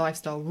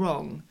lifestyle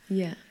wrong.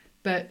 Yeah.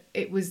 But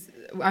I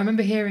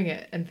remember hearing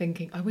it and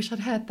thinking, I wish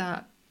I'd heard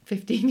that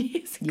 15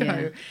 years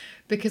ago.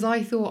 Because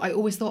I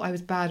always thought I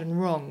was bad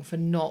and wrong for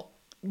not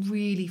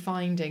really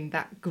finding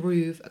that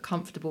groove a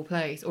comfortable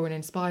place or an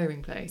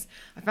inspiring place.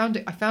 I found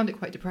it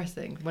quite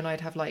depressing when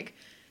I'd have like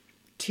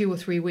 2 or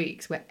 3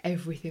 weeks where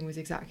everything was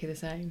exactly the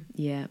same.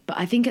 Yeah, but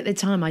I think at the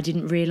time I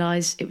didn't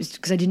realise it was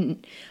because I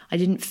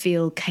didn't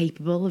feel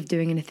capable of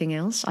doing anything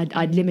else.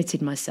 I'd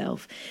limited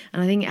myself,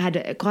 and I think it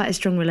had quite a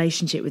strong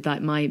relationship with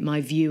like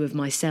my view of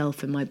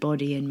myself and my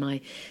body and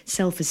my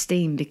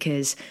self-esteem,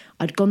 because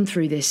I'd gone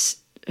through this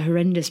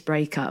horrendous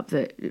breakup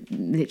that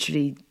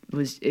literally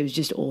was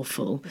just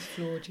awful. It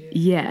floored you.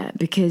 Yeah,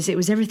 because it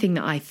was everything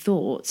that I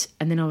thought,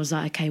 and then I was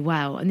like, okay,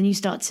 wow, and then you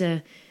start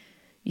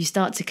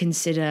to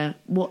consider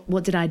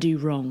what did I do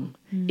wrong?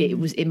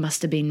 It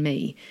must have been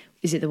me.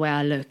 Is it the way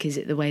I look? Is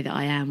it the way that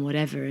I am?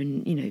 Whatever.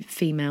 And you know,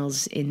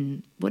 females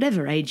in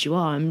whatever age you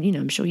are,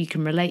 I'm sure you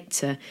can relate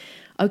to.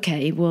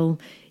 Okay, well,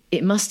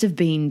 it must have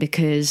been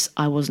because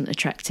I wasn't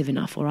attractive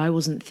enough or I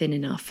wasn't thin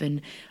enough.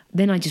 And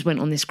then I just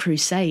went on this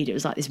crusade. It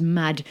was like this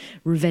mad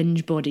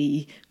revenge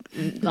body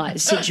like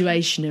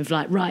situation of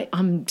like, right,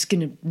 I'm just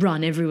going to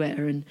run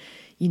everywhere. And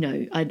you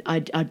know,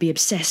 I'd be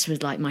obsessed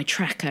with like my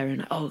tracker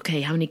and okay,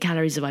 how many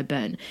calories have I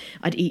burned?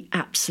 I'd eat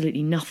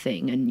absolutely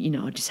nothing, and you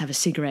know, I'd just have a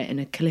cigarette and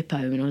a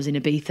Calippo when I was in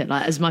Ibiza.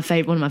 Like as one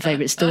of my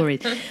favourite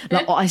stories.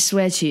 Like I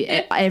swear to you,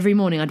 every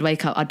morning I'd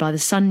wake up, I'd buy the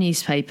Sun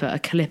newspaper, a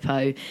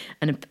Calippo,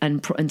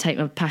 and take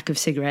my pack of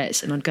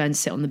cigarettes, and I'd go and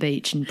sit on the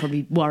beach and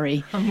probably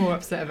worry. I'm more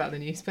upset about the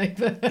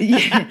newspaper.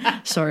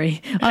 Yeah,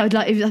 sorry. I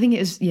think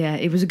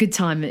it was a good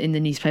time in the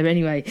newspaper.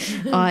 Anyway,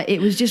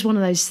 it was just one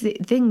of those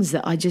things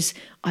that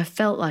I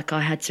felt like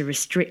I had to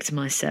restrict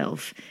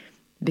myself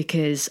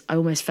because I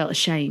almost felt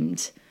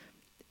ashamed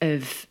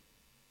of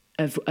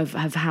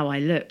how I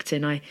looked,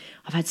 and I've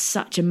had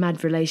such a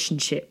mad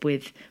relationship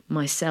with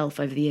myself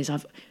over the years.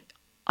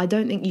 I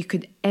don't think you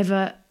could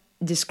ever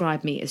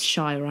describe me as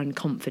shy or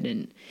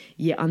unconfident,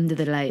 yet under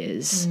the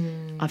layers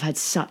I've had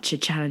such a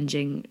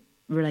challenging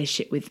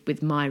relationship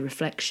with my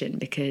reflection,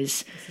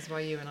 because this is why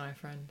you and I are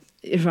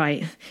friends,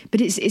 right? But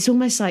it's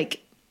almost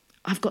like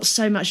I've got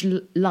so much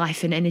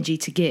life and energy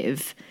to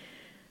give,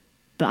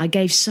 but I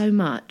gave so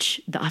much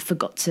that I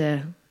forgot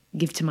to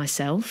give to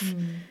myself.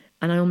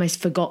 And I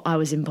almost forgot I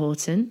was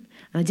important.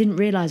 And I didn't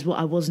realise what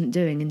I wasn't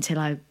doing until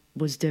I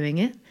was doing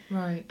it.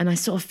 Right. And I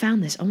sort of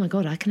found this, oh my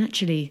God, I can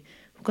actually,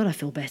 God, I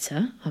feel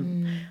better.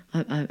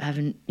 I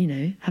haven't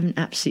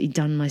absolutely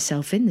done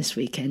myself in this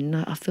weekend.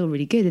 I feel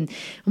really good. And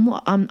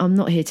what I'm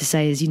not here to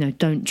say is,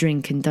 don't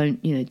drink and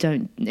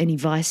don't any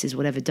vices,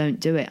 whatever, don't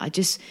do it. I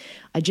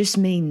just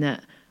mean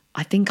that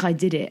I think I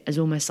did it as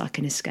almost like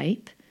an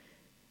escape,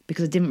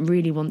 because I didn't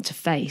really want to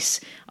face.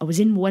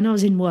 When I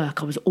was in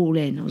work, I was all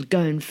in. I was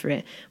going for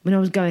it. When I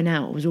was going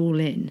out, I was all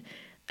in.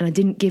 And I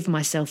didn't give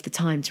myself the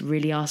time to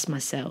really ask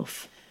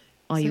myself,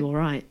 are you all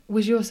right?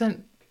 Was your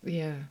sense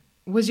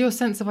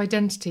of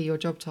identity your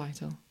job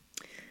title?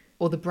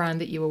 Or the brand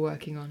that you were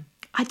working on?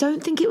 I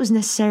don't think it was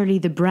necessarily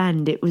the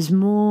brand. It was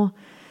more,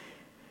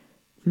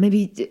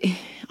 maybe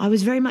I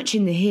was very much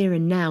in the here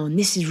and now, and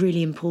this is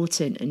really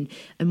important,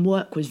 and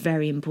work was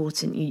very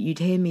important. You'd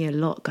hear me a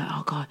lot go,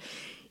 oh God,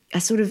 I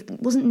sort of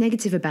wasn't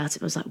negative about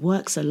it. I was like,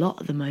 work's a lot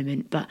at the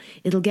moment, but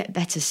it'll get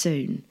better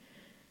soon.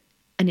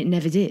 And it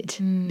never did,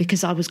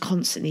 because I was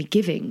constantly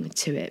giving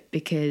to it,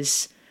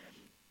 because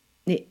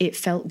it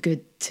felt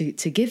good to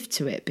give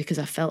to it, because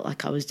I felt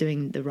like I was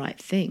doing the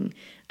right thing,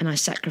 and I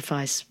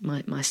sacrificed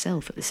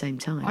myself at the same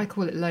time. I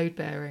call it load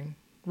bearing,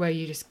 where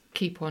you just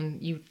keep on,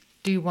 you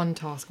do one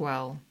task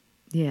well.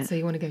 Yeah. So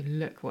you want to go,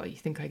 look, what, you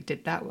think I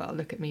did that well?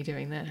 Look at me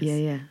doing this. Yeah,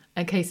 yeah.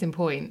 And case in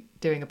point,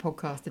 doing a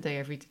podcast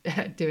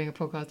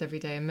every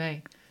day in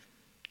May.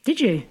 Did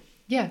you?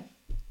 Yeah.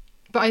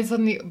 But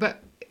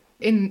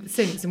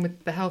since and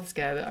with the health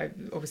scare that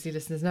obviously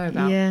listeners know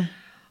about, Yeah.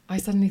 I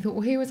suddenly thought,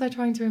 well, who was I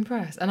trying to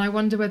impress? And I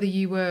wonder whether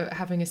you were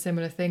having a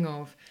similar thing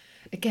of,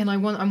 again,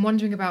 I'm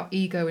wondering about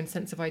ego and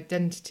sense of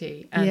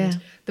identity.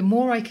 And the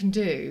more I can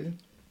do,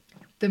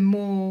 the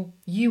more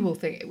you will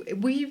think.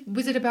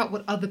 Was it about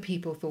what other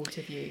people thought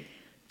of you?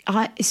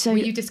 Were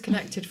you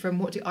disconnected from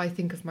what do I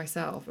think of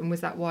myself? And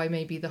was that why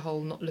maybe the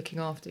whole not looking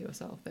after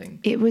yourself thing?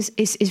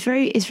 It's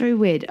very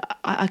weird.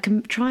 I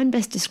can try and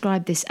best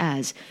describe this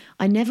as,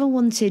 I never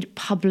wanted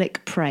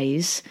public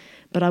praise,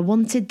 but I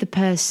wanted the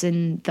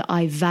person that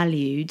I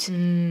valued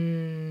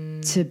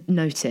to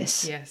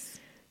notice. Yes.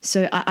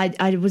 So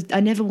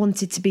I never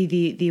wanted to be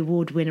the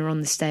award winner on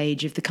the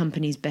stage of the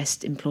company's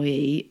best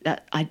employee.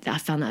 That I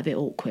found that a bit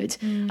awkward.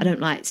 I don't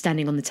like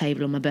standing on the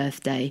table on my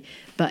birthday,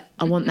 but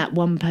I want that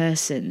one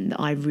person that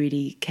I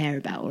really care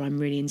about or I'm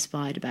really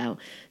inspired about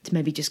to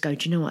maybe just go,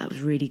 do you know what, that was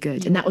really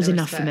good. And that was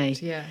enough for me.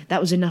 Yeah. That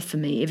was enough for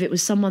me. If it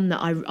was someone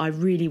that I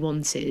really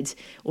wanted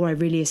or I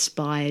really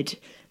aspired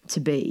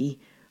to be,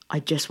 I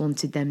just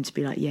wanted them to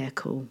be like, yeah,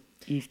 cool,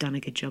 you've done a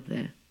good job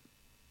there.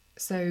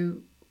 So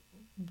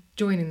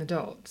joining the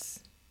dots,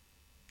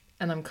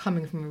 and I'm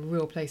coming from a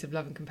real place of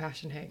love and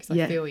compassion here because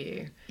I feel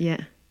you.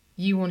 Yeah.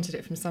 You wanted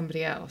it from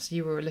somebody else.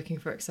 You were looking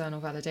for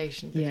external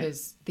validation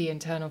because the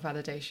internal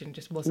validation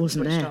just wasn't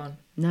switched there. on.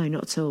 No,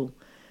 not at all.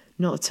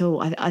 Not at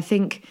all. I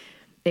think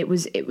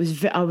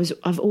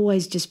I've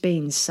always just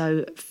been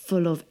so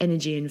full of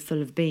energy and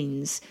full of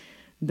beans.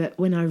 But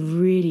when I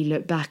really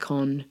look back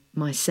on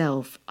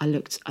myself, I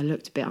looked a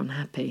bit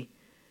unhappy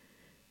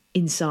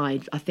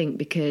inside, I think,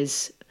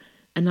 because...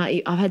 And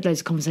I've had loads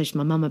of conversations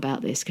with my mum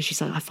about this because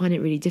she's like, I find it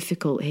really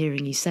difficult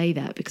hearing you say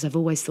that because I've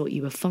always thought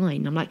you were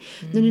fine. I'm like,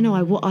 no,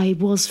 I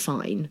was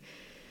fine,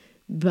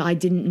 but I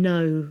didn't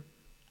know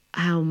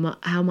how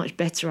much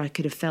better I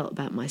could have felt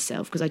about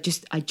myself because I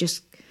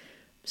just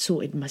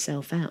sorted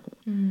myself out.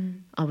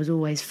 I was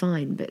always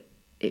fine, but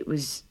it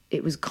was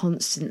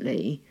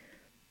constantly,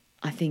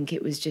 I think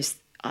it was just,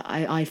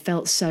 I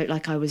felt so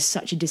like I was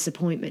such a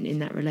disappointment in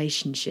that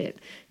relationship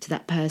to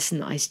that person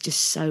that I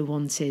just so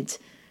wanted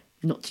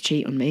not to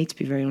cheat on me, to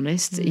be very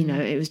honest. You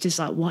know, it was just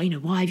like,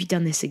 why have you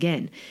done this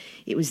again?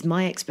 It was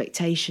my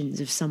expectations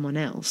of someone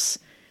else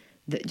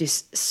that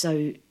just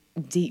so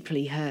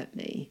deeply hurt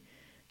me.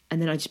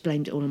 And then I just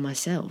blamed it all on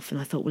myself. And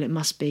I thought, well, it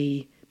must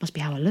be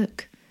how I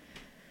look.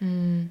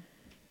 And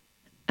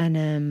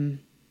and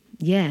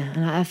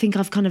I think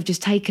I've kind of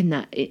just taken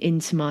that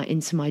into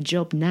my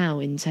job now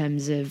in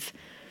terms of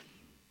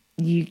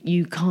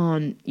you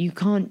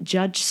can't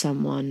judge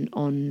someone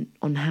on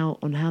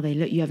how they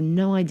look. You have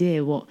no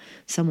idea what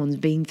someone's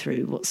been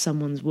through, what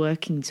someone's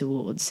working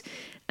towards,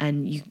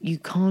 and you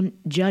can't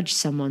judge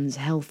someone's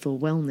health or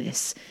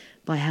wellness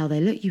by how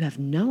they look. You have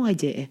no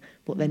idea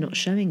what they're not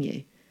showing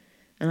you.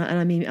 And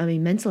I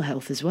mean mental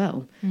health as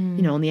well.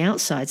 You know, on the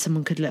outside,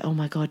 someone could look, oh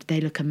my God, they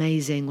look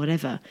amazing,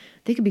 whatever.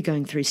 They could be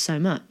going through so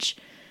much.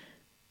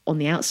 On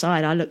the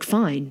outside, I look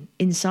fine.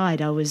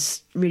 Inside, I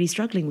was really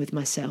struggling with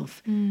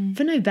myself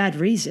for no bad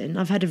reason.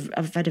 I've had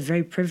a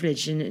very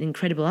privileged and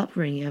incredible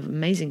upbringing. I have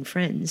amazing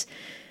friends,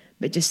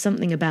 but just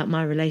something about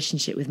my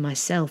relationship with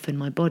myself and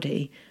my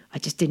body, I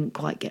just didn't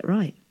quite get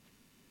right.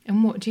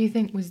 And what do you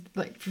think was,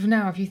 like, for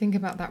now, if you think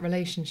about that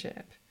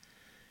relationship,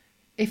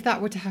 if that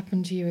were to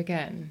happen to you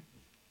again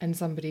and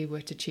somebody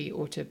were to cheat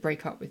or to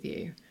break up with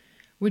you,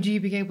 would you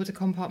be able to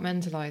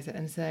compartmentalise it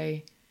and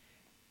say,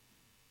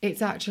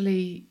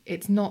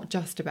 it's not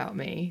just about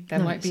me. There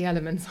might be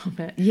elements of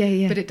it.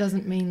 Yeah. But it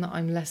doesn't mean that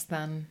I'm less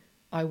than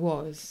I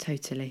was.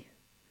 Totally.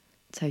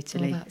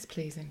 Well, that's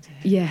pleasing to hear.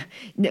 Yeah.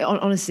 No,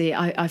 honestly,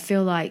 I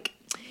feel like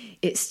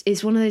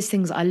it's one of those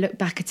things. I look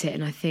back at it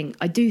and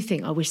I do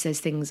think I wish there's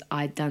things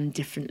I'd done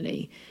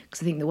differently,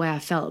 because I think the way I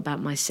felt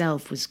about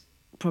myself was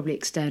probably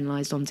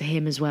externalized onto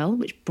him as well,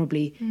 which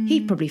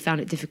he probably found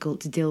it difficult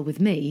to deal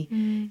with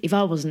me if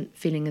I wasn't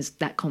feeling as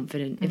that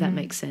confident, if that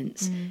makes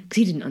sense, because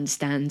he didn't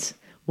understand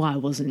why I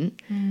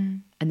wasn't.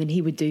 And then he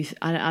would do,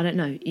 I don't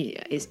know,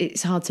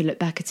 it's hard to look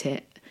back at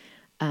it.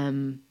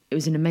 It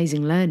was an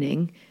amazing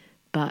learning,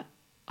 but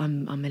I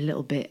think I'm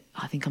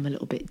a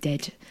little bit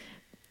dead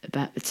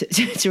about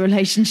to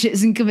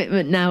relationships and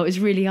commitment now. It's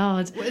really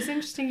hard. Well, it's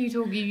interesting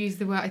you use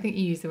the word, I think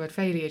you used the word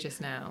failure just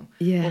now,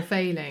 or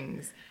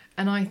failings,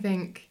 and I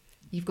think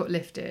you've got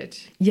lifted,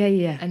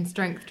 and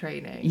strength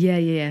training,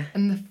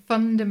 and the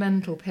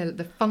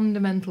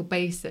fundamental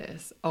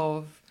basis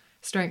of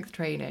strength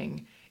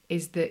training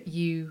is that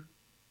you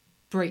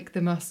break the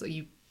muscle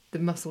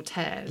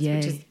tears,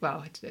 which is,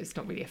 well, it's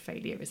not really a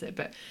failure, is it?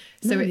 But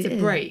so it's a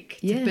break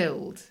to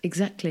build.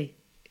 Exactly.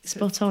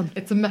 Spot on.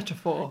 It's a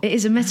metaphor. It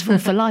is a metaphor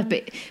for life,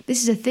 but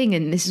this is a thing,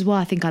 and this is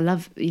why I think I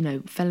love,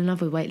 fell in love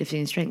with weightlifting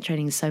and strength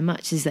training so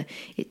much, is that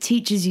it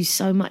teaches you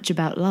so much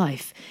about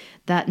life,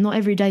 that not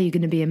every day you're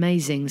going to be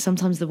amazing.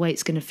 Sometimes the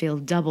weight's going to feel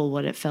double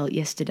what it felt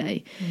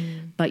yesterday,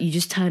 but you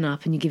just turn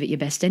up and you give it your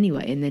best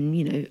anyway, and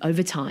then,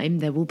 over time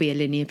there will be a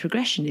linear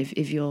progression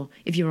if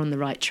you're on the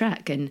right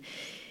track. And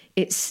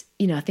it's,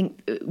 I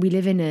think we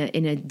live in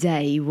a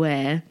day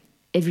where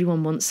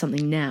everyone wants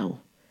something now.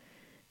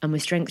 And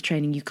with strength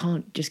training, you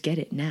can't just get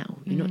it now.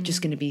 You're not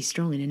just going to be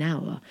strong in an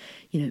hour.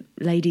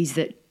 Ladies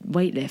that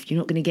weightlift, you're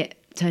not going to get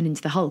turned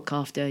into the Hulk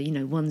after,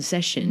 one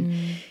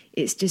session.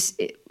 It's just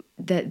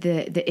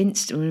the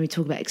instant, when we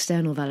talk about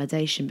external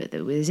validation, but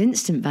there's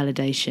instant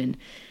validation,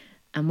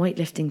 and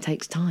weightlifting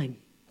takes time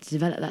to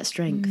develop that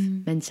strength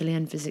mentally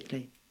and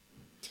physically.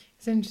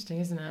 It's interesting,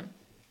 isn't it?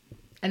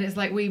 And it's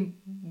like we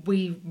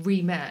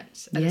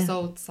re-met at the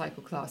Soul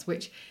Cycle class,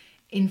 which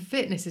in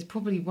fitness is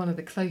probably one of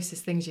the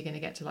closest things you're going to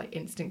get to like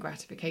instant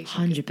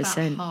gratification. 100%.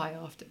 That high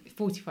after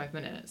 45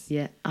 minutes.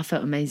 Yeah, I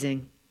felt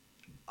amazing.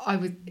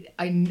 I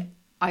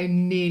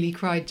nearly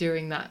cried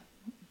during that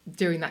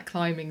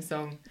climbing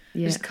song.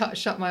 Yeah. Just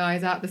shut my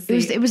eyes out the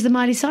seat. It was the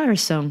Miley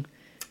Cyrus song.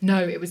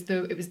 No, it was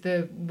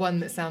the one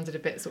that sounded a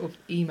bit sort of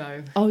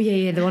emo. Oh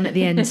yeah, the one at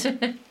the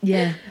end.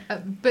 Yeah.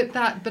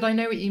 But I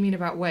know what you mean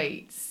about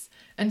weights.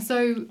 And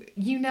so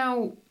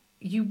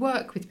you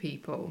work with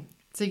people.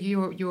 So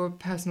you're a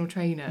personal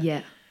trainer.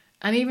 Yeah.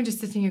 And even just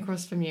sitting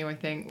across from you, I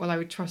think, I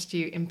would trust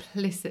you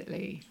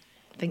implicitly.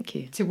 Thank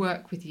you. To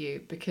work with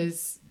you,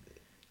 because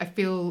I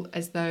feel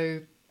as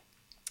though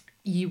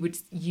you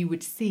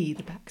would see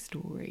the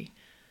backstory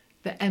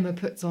that Emma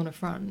puts on a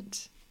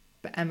front,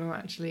 but Emma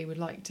actually would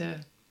like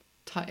to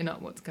tighten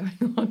up what's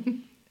going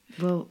on.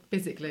 Well,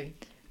 physically.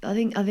 I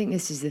think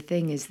this is the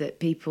thing, is that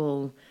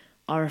people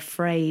are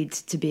afraid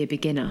to be a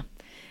beginner,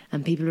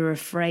 and people are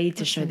afraid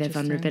to show their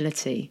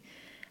vulnerability.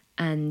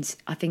 And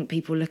I think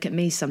people look at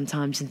me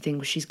sometimes and think,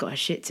 well, she's got her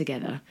shit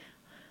together.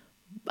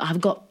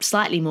 I've got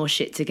slightly more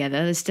shit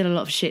together. There's still a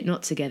lot of shit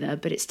not together,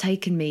 but it's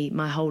taken me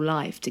my whole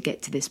life to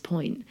get to this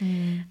point.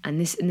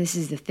 And this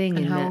is the thing.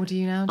 And how old are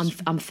you now?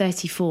 I'm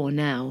 34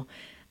 now,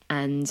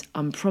 and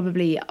I'm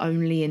probably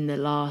only in the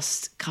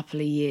last couple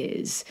of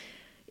years.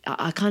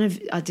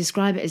 I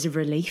describe it as a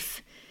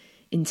relief,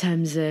 in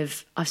terms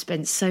of I've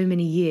spent so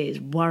many years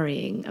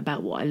worrying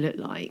about what I look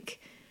like,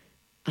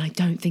 and I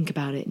don't think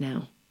about it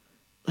now.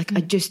 Like,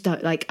 I just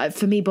don't,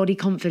 for me, body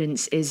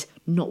confidence is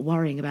not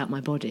worrying about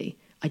my body.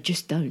 I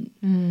just don't.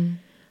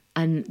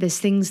 And there's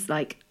things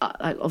like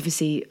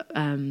obviously,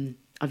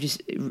 I've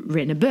just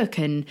written a book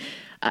and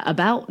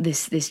about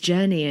this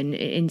journey and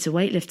into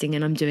weightlifting,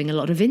 and I'm doing a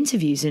lot of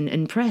interviews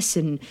and press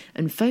and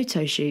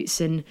photo shoots.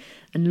 And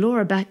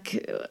Laura back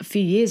a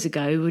few years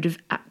ago would have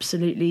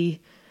absolutely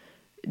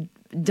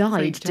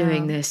died Freaked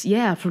doing out. this.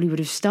 Yeah, I probably would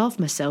have starved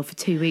myself for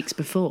 2 weeks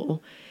before.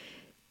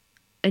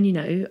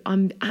 And,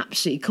 I'm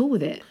absolutely cool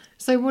with it.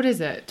 So what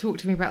is it? Talk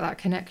to me about that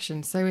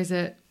connection. So is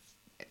it,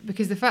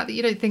 because the fact that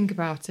you don't think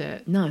about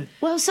it. No.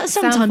 Well,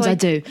 sometimes I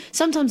do.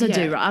 Sometimes I Yeah.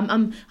 do. Right?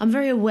 I'm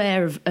very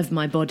aware of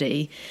my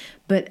body,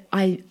 but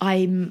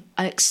I'm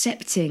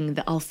accepting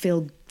that I'll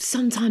feel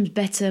sometimes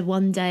better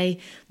one day,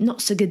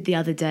 not so good the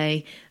other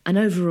day, and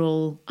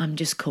overall I'm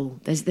just cool.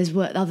 There's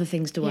other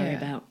things to worry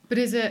about. But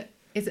is it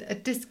a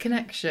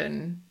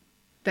disconnection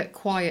that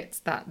quiets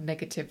that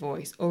negative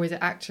voice, or is it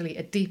actually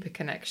a deeper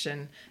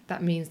connection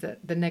that means that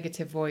the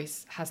negative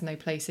voice has no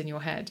place in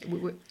your head?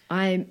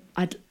 I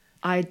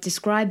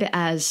describe it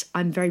as,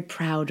 I'm very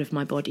proud of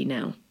my body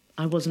now.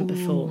 I wasn't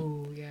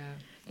before. Yeah.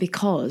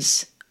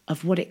 Because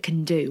of what it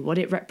can do, what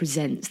it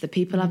represents, the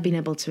people I've been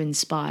able to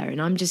inspire.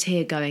 And I'm just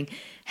here going,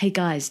 hey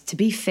guys, to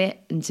be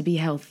fit and to be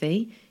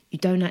healthy, you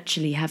don't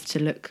actually have to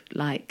look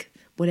like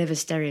whatever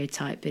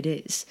stereotype it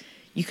is.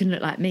 You can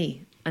look like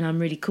me. And I'm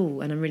really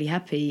cool and I'm really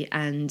happy.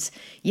 And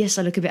yes,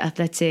 I look a bit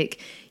athletic.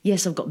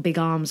 Yes, I've got big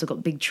arms. I've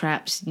got big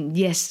traps.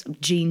 Yes,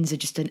 jeans are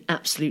just an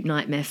absolute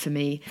nightmare for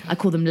me. I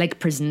call them leg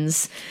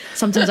prisons.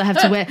 Sometimes I have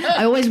to wear,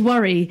 I always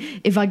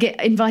worry if I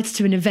get invited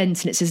to an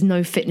event and it says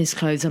no fitness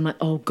clothes. I'm like,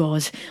 oh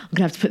God, I'm going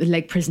to have to put the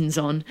leg prisons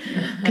on.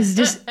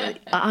 Because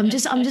I'm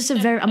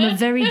a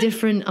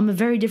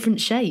very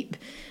different shape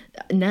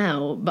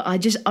now, but I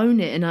just own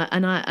it and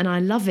I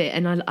love it.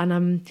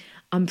 And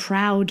I'm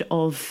proud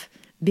of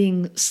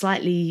being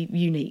slightly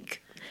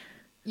unique.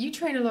 You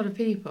train a lot of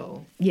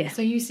people. Yeah.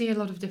 So you see a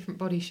lot of different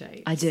body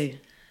shapes. I do.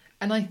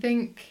 And I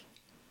think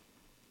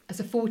as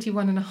a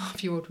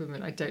 41-and-a-half-year-old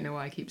woman, I don't know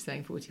why I keep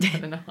saying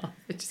 41 and a half.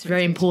 It's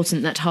very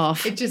important, that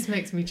half. It just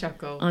makes me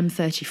chuckle. I'm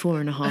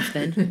 34 and a half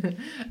then.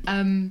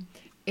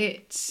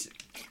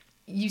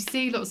 You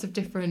see lots of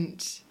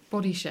different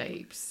body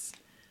shapes.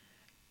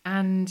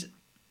 And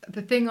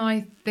the thing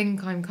I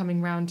think I'm coming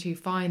round to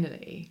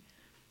finally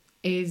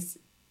is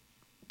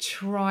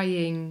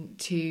trying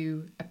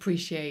to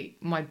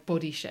appreciate my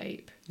body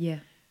shape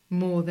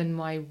more than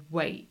my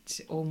weight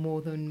or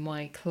more than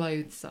my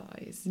clothes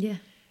size. Yeah.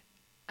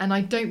 And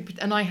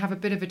I have a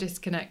bit of a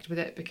disconnect with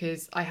it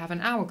because I have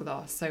an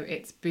hourglass, so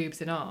it's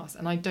boobs and arse,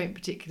 and I don't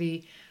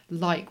particularly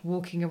like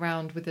walking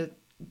around with a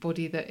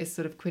body that is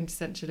sort of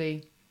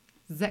quintessentially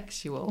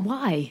sexual.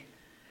 Why?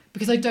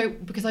 Because I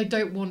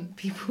don't want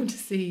people to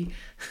see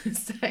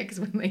sex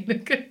when they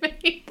look at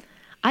me.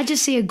 I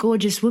just see a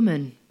gorgeous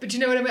woman. But do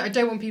you know what I mean? I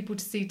don't want people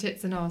to see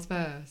tits and ass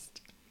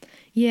first.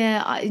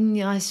 Yeah,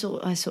 I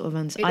sort of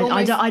understand.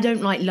 I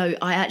don't like low.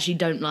 I actually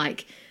don't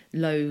like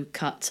low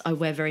cut. I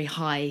wear very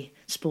high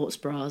sports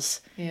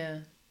bras. Yeah.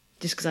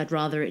 Just because I'd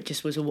rather it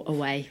just was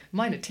away.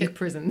 Mine are tit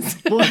prisons.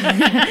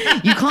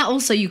 You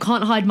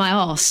can't hide my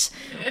ass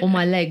or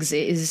my legs.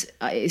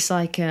 It's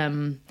like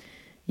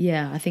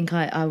I think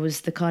I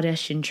was the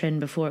Kardashian trend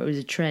before it was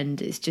a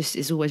trend.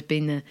 It's always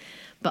been there.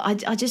 But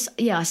I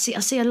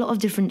see a lot of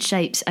different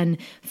shapes, and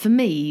for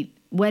me,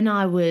 when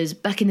I was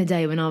back in the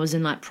day when I was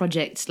in like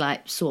projects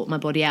like sort my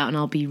body out and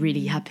I'll be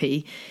really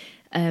happy,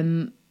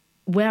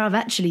 where I've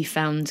actually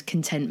found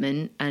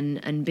contentment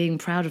and being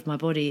proud of my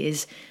body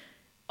is,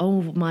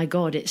 oh my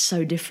God, it's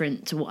so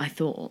different to what I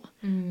thought.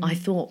 I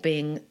thought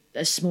being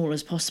as small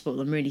as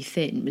possible and really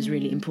thin was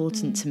really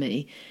important to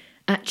me.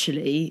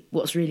 Actually,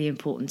 what's really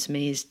important to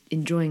me is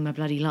enjoying my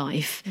bloody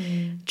life,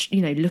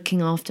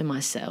 looking after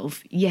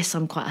myself. Yes,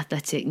 I'm quite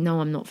athletic.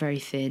 No, I'm not very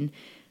thin,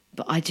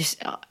 but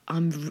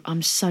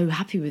I'm so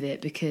happy with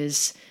it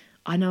because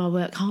I know I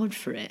work hard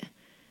for it.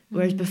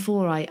 Whereas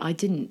before I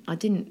didn't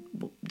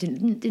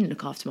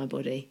look after my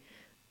body.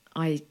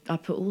 I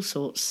put all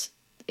sorts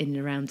in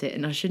and around it,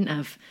 and I shouldn't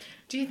have.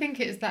 Do you think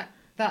it's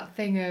that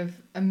thing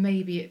of, and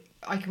maybe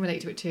I can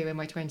relate to it too, in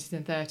my 20s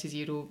and 30s,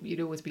 you'd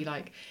always be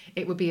like,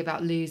 it would be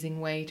about losing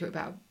weight or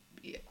about,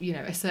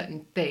 a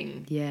certain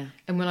thing. Yeah.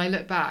 And when I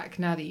look back,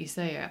 now that you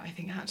say it, I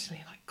think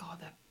actually, like, God,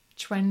 the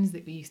trends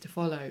that we used to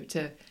follow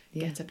to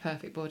get a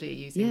perfect body,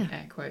 using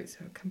air quotes,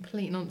 are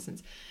complete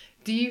nonsense.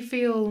 Do you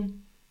feel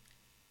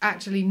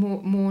actually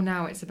more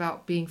now it's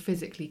about being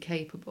physically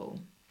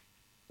capable?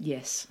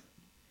 Yes.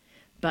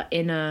 But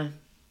in a...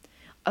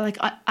 Like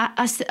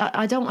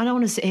I don't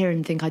want to sit here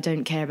and think I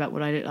don't care about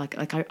what I look like.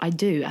 Like I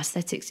do.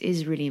 Aesthetics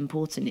is really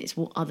important. It's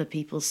what other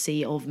people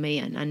see of me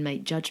and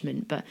make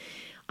judgment. But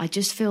I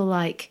just feel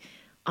like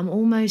I've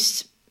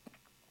almost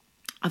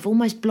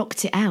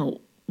blocked it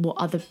out.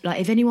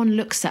 If anyone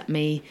looks at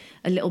me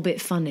a little bit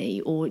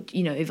funny, or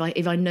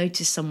if I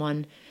notice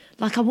someone,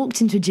 like I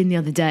walked into a gym the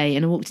other day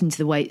and I walked into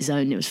the weight zone.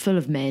 And it was full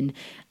of men,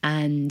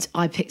 and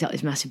I picked up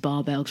this massive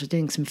barbell because I was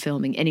doing some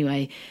filming.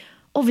 Anyway,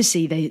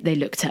 obviously they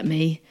looked at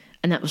me.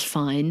 And that was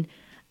fine.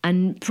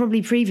 And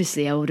probably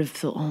previously I would have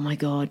thought, oh my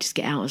God, just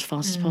get out as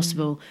fast as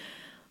possible.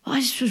 I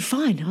just was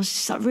fine. I was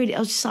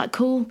just like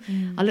cool.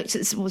 I looked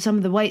at some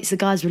of the weights the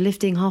guys were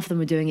lifting. Half of them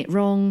were doing it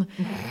wrong,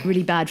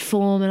 really bad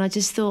form. And I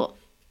just thought,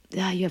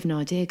 you have no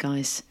idea,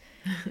 guys.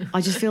 I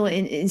just feel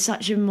in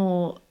such a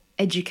more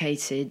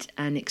educated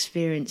and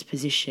experienced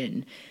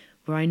position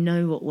where I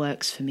know what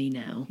works for me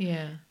now.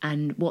 Yeah.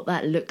 And what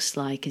that looks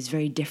like is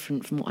very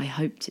different from what I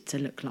hoped it to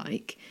look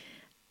like.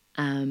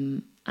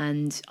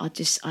 And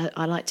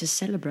I like to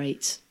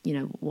celebrate,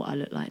 what I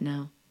look like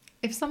now.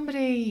 If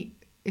somebody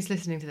is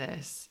listening to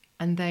this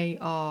and they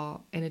are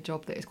in a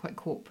job that is quite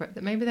corporate,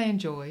 that maybe they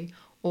enjoy,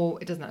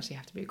 or it doesn't actually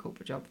have to be a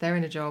corporate job, they're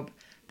in a job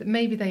that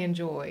maybe they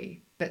enjoy,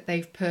 but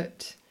they've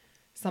put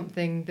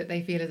something that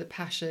they feel is a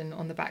passion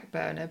on the back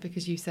burner,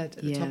 because you said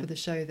at the top of the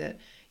show that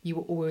you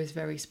were always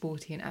very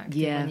sporty and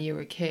active when you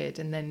were a kid,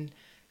 and then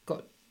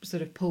got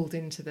sort of pulled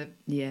into the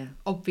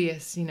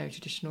obvious,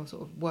 traditional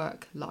sort of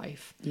work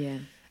life. Yeah.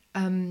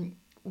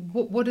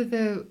 What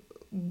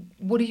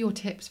are your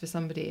tips for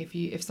somebody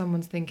if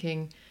someone's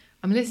thinking,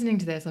 I'm listening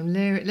to this, I'm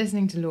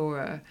listening to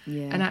Laura,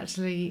 and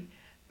actually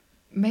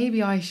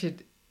maybe I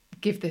should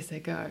give this a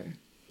go?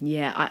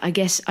 Yeah, I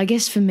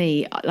guess for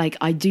me, like,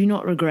 I do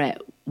not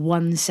regret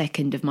 1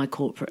 second of my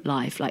corporate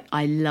life. Like,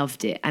 I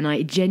loved it, and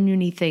I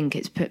genuinely think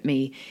it's put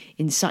me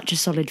in such a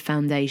solid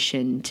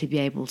foundation to be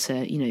able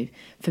to,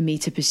 for me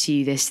to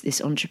pursue this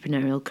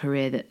entrepreneurial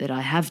career that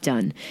I have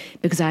done,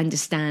 because I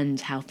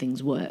understand how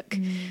things work.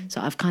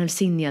 So I've kind of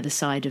seen the other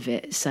side of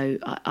it. So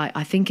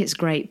I think it's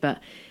great, but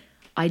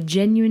I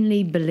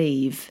genuinely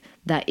believe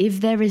that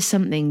if there is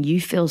something you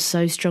feel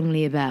so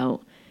strongly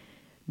about,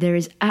 there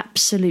is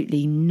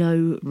absolutely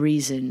no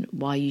reason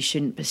why you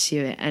shouldn't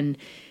pursue it.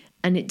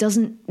 And it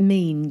doesn't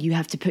mean you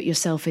have to put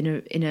yourself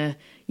in a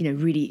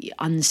really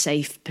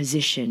unsafe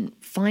position.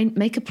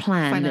 Make a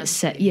plan that's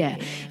set.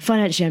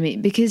 Financially, I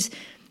mean, because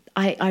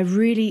I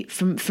really,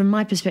 from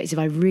my perspective,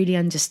 I really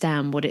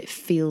understand what it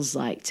feels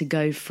like to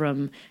go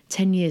from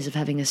 10 years of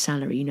having a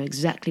salary, you know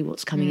exactly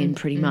what's coming in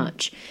pretty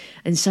much,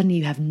 and suddenly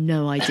you have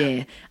no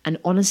idea. And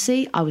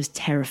honestly, I was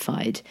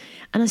terrified.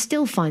 And I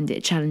still find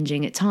it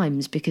challenging at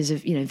times because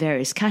of,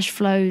 various cash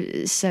flow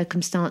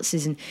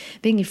circumstances, and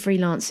being a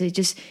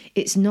freelancer,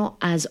 it's not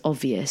as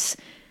obvious.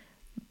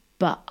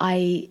 But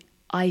I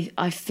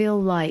feel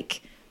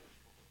like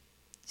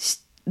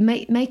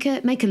make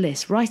a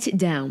list, write it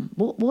down.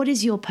 What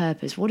is your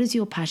purpose? What is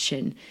your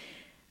passion?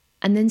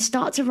 And then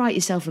start to write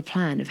yourself a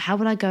plan of how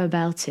would I go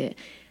about it.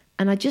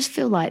 And I just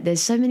feel like there's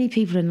so many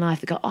people in life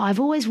that go, I've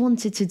always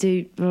wanted to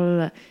do blah, blah,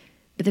 blah,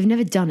 but they've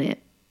never done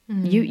it.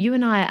 You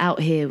and I are out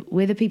here.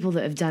 We're the people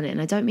that have done it.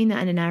 And I don't mean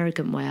that in an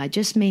arrogant way. I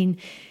just mean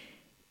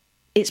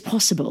it's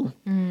possible.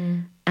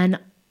 And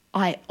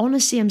I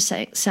honestly am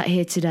sat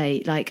here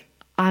today, like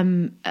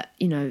I'm,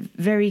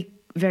 very,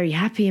 very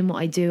happy in what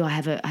I do. I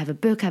have a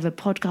book, I have a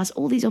podcast,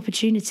 all these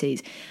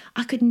opportunities.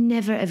 I could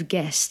never have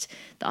guessed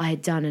that I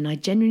had done. And I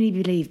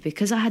genuinely believe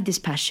because I had this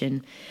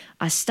passion,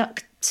 I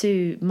stuck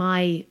to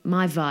my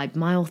vibe,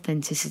 my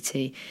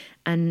authenticity,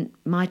 and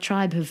my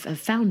tribe have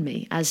found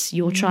me, as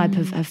your tribe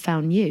have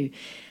found you.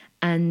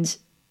 And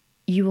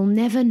you will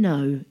never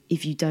know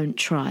if you don't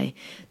try.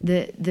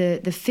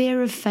 The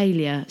fear of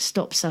failure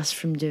stops us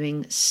from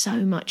doing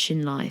so much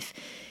in life.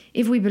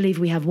 If we believe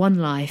we have one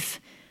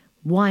life,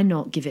 why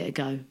not give it a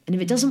go? And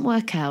if it doesn't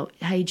work out,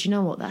 hey, do you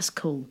know what? That's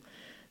cool.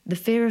 The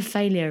fear of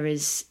failure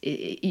is,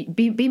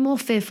 be more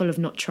fearful of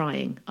not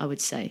trying, I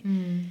would say.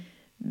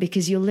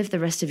 Because you'll live the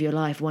rest of your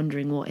life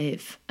wondering what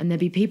if. And there'll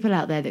be people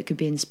out there that could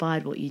be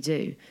inspired what you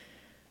do.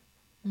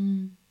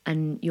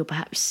 And you're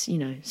perhaps,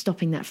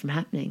 stopping that from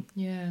happening.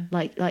 Yeah.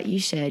 Like you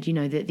shared,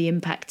 the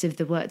impact of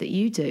the work that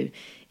you do.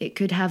 It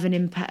could have an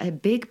impact, a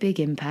big, big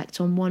impact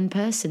on one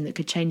person that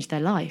could change their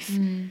life.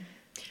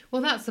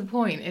 Well, that's the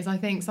point, is I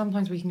think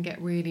sometimes we can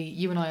get really...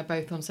 You and I are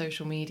both on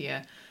social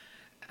media,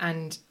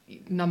 and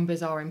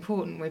numbers are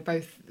important. We're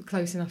both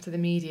close enough to the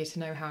media to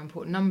know how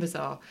important numbers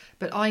are.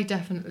 But I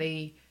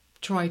definitely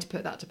try to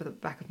put that to the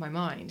back of my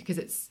mind,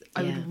 because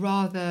I would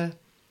rather...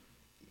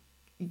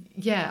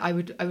 Yeah, I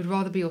would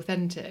rather be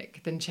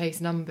authentic than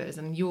chase numbers,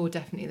 and you're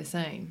definitely the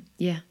same.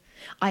 Yeah.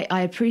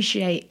 I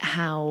appreciate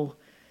how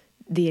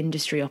the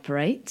industry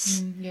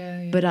operates.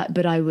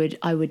 But I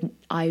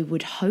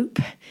would hope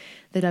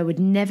that I would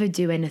never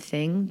do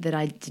anything that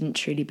I didn't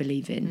truly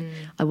believe in.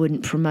 I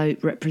wouldn't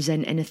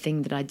represent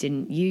anything that I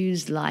didn't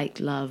use, like,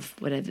 love,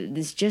 whatever.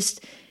 It's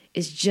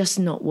just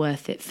not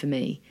worth it for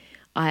me.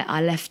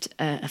 I left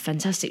a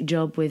fantastic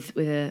job with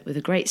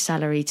a great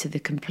salary to the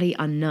complete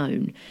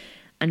unknown.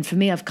 And for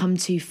me, I've come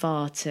too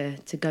far to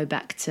go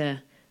back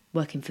to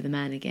working for the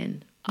man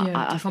again.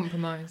 To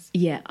compromise.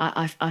 Yeah,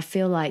 I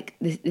feel like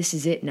this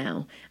is it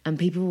now. And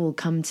people will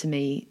come to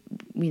me,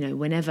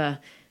 whenever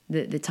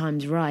the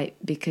time's right,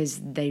 because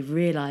they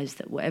realise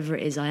that whatever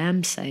it is I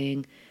am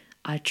saying,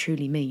 I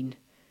truly mean.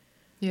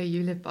 Yeah,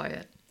 you live by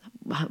it.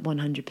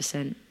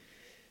 100%.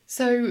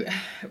 So,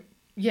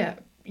 yeah,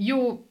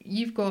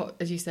 you've got,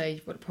 as you say,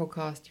 you've got a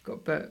podcast, you've got a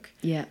book.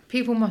 Yeah.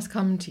 People must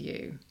come to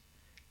you.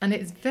 And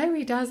it's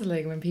very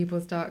dazzling when people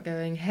start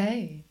going,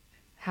 hey,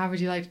 how would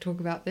you like to talk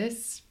about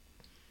this?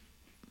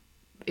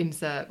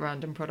 Insert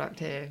random product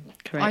here.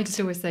 Correct. I just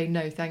always say,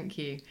 no, thank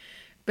you.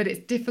 But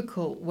it's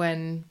difficult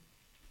when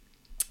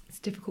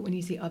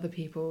you see other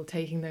people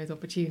taking those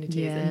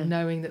opportunities and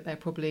knowing that they're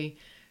probably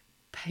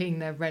paying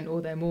their rent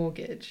or their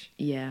mortgage.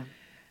 Yeah.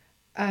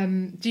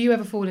 Do you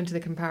ever fall into the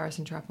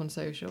comparison trap on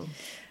social?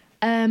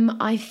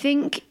 I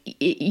think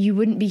you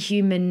wouldn't be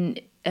human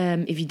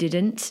if you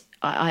didn't.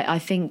 I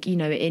think,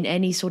 in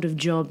any sort of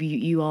job,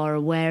 you are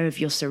aware of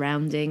your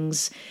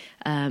surroundings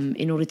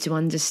in order to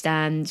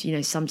understand,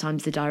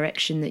 sometimes the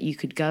direction that you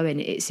could go in.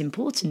 It's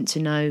important to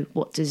know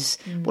what does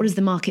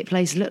the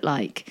marketplace look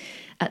like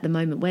at the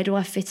moment? Where do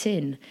I fit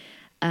in?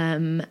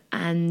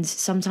 And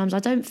sometimes I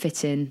don't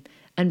fit in.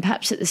 And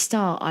perhaps at the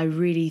start, I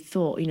really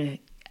thought,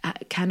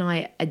 can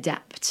I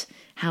adapt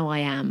how I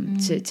am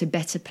to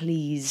better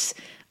please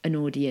an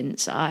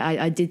audience?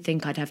 I did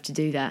think I'd have to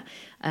do that.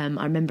 I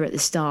remember at the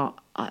start,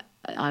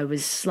 I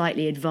was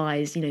slightly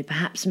advised,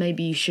 perhaps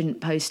maybe you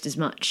shouldn't post as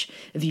much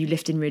of you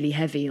lifting really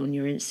heavy on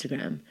your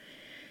Instagram.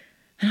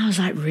 And I was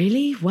like,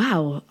 really?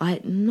 Wow,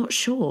 I'm not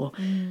sure.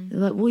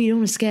 Like, well, you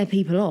don't want to scare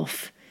people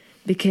off,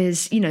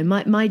 because,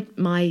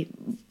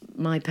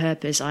 my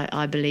purpose,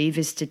 I believe,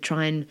 is to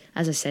try and,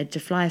 as I said, to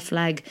fly a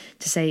flag,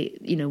 to say,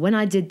 when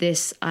I did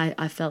this,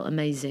 I felt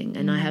amazing.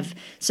 And I have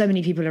so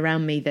many people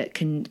around me that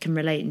can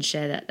relate and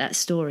share that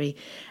story.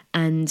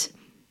 And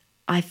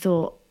I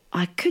thought,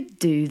 I could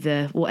do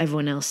what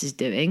everyone else is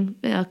doing.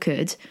 Yeah, I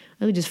could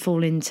just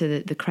fall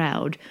into the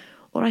crowd,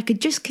 or I could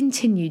just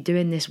continue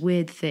doing this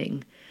weird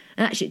thing.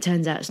 And actually, it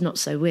turns out it's not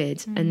so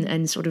weird.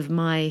 And sort of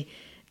my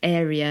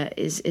area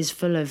is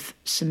full of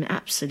some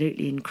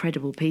absolutely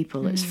incredible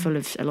people. It's full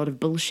of a lot of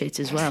bullshit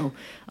as well,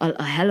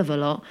 a hell of a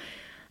lot.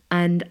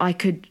 And I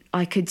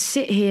could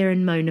sit here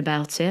and moan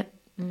about it.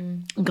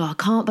 And go, I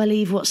can't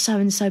believe what so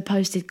and so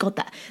posted.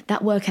 God,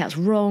 that workout's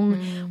wrong.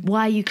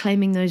 Why are you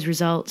claiming those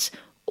results?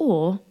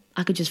 Or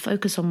I could just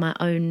focus on my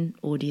own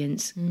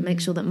audience, make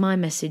sure that my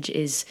message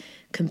is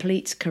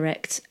complete,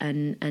 correct,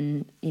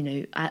 and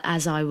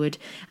as I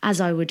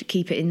would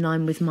keep it in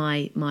line with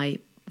my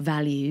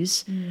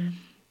values,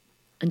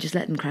 and just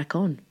let them crack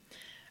on.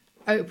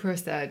 Oprah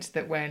said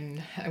that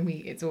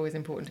it's always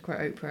important to quote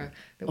Oprah,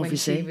 that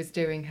Obviously. when she was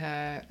doing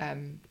her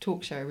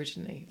talk show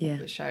originally,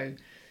 the show,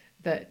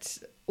 that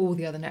all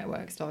the other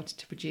networks started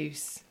to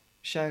produce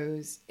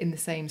shows in the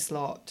same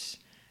slot,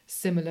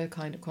 similar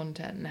kind of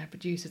content, and our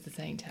producers are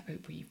saying to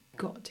Oprah, you've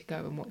got to go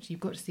and watch, you've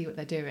got to see what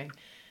they're doing.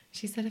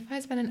 She said, if I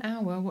spent an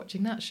hour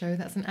watching that show,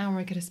 that's an hour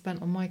I could have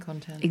spent on my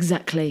content.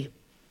 Exactly.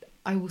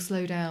 I will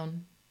slow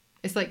down.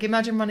 It's like,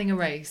 imagine running a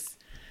race.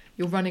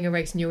 You're running a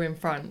race and you're in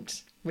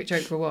front, which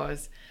Oprah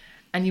was,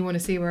 and you want to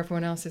see where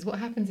everyone else is. What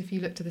happens if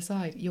you look to the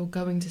side? You're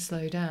going to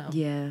slow down.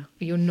 Yeah.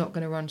 But you're not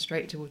going to run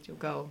straight towards your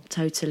goal.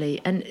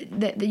 Totally. And,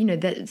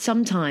 that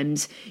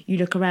sometimes you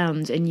look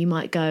around and you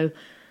might go,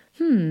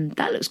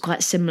 that looks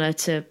quite similar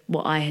to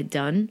what I had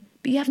done.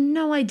 But you have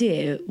no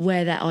idea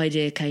where that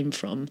idea came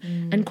from.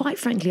 And quite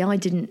frankly, I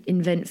didn't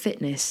invent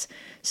fitness.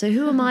 So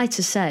who am I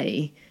to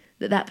say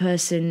that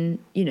person,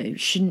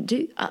 shouldn't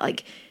do...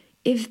 Like,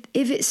 if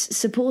it's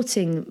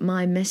supporting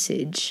my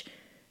message,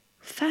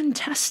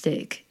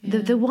 fantastic. Yeah.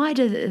 The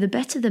wider, the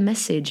better the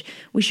message.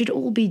 We should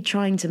all be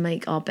trying to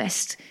make our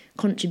best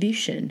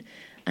contribution.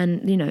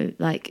 And,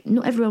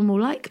 not everyone will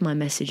like my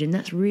message, and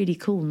that's really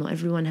cool. Not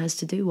everyone has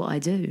to do what I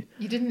do.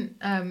 You didn't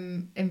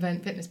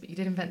invent fitness, but you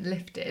did invent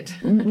lifted.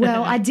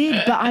 Well, I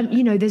did, but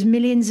there's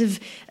millions of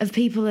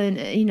people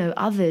and,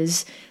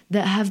 others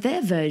that have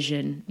their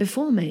version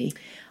before me.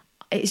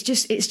 It's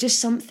just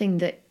something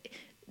that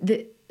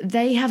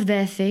they have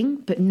their thing,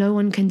 but no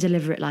one can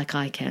deliver it like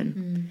I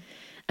can.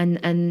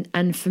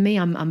 And for me,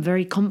 I'm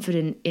very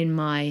confident in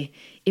my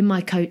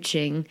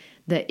coaching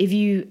that if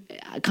you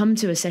come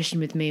to a session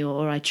with me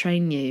or I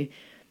train you,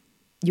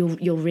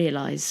 you'll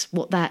realise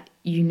what that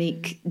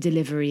unique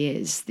delivery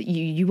is that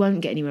you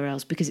won't get anywhere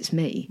else because it's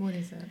me. What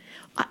is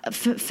it?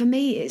 For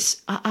me,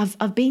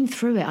 I've been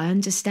through it. I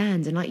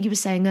understand, and like you were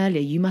saying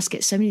earlier, you must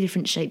get so many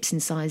different shapes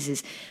and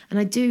sizes. And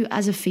I do,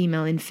 as a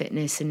female in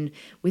fitness and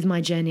with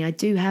my journey, I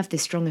do have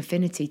this strong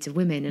affinity to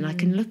women, and I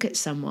can look at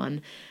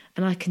someone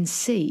and I can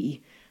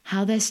see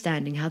how they're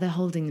standing, how they're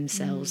holding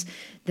themselves,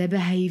 their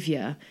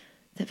behaviour,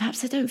 that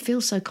perhaps they don't feel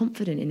so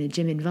confident in a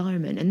gym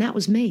environment. And that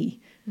was me.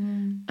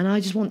 And I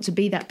just want to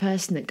be that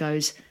person that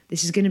goes,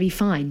 this is going to be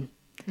fine.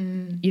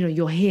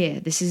 You're here.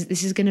 This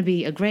is going to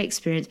be a great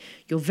experience.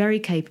 You're very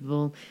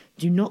capable.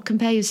 Do not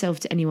compare yourself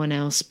to anyone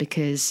else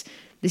because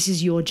this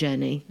is your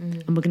journey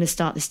and we're going to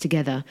start this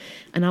together.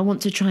 And I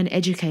want to try and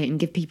educate and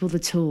give people the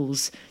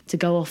tools to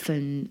go off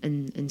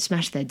and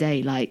smash their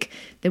day. Like,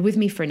 they're with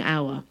me for an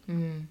hour.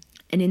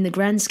 And in the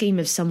grand scheme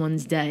of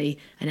someone's day,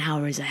 an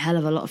hour is a hell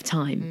of a lot of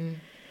time.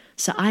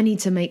 So I need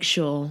to make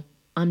sure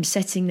I'm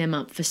setting them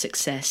up for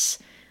success,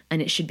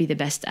 and it should be the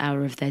best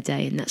hour of their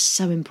day. And that's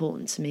so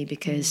important to me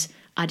because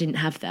I didn't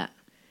have that.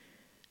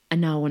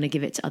 And now I want to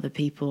give it to other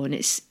people. And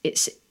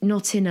it's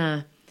not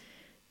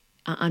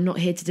I'm not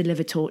here to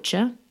deliver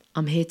torture.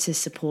 I'm here to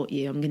support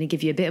you. I'm going to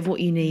give you a bit of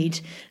what you need,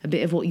 a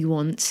bit of what you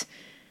want.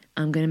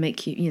 I'm going to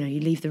make you,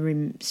 you leave the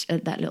room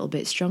that little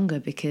bit stronger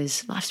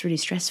because life's really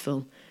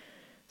stressful.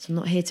 So I'm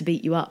not here to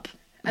beat you up.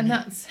 And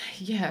that's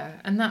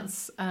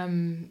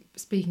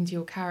speaking to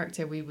your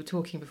character. We were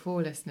talking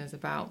before, listeners,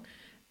 about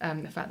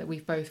the fact that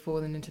we've both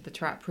fallen into the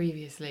trap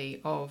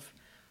previously of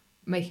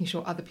making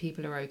sure other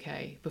people are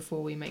okay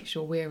before we make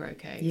sure we're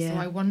okay. Yeah. So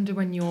I wonder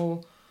when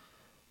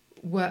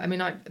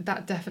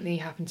that definitely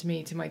happened to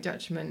me, to my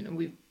detriment,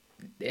 and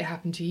it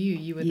happened to you.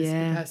 You were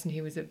the person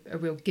who was a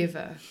real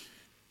giver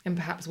and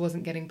perhaps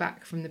wasn't getting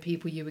back from the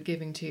people you were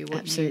giving to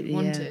what you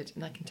wanted.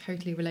 And I can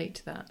totally relate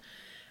to that.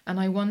 And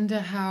I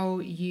wonder how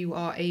you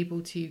are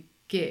able to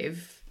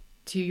give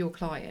to your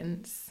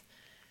clients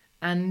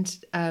and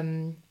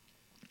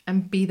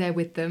be there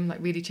with them, like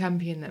really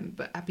champion them,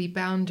 but be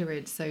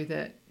boundaried so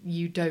that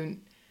you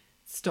don't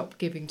stop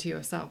giving to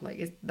yourself. Like,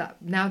 is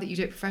that, now that you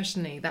do it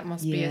professionally, that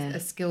must be a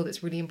skill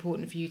that's really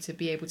important for you to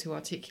be able to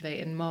articulate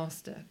and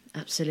master.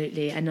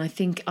 Absolutely. And I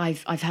think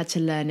I've had to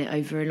learn it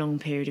over a long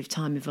period of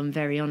time, if I'm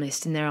very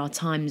honest. And there are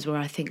times where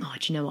I think,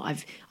 do you know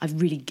what,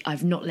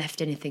 I've not left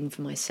anything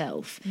for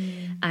myself.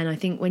 And I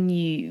think when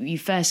you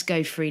first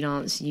go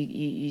freelance,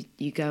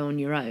 you go on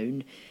your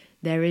own,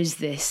 there is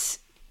this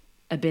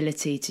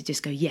ability to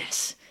just go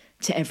yes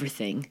to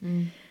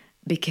everything.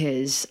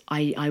 Because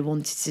I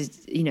wanted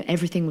to,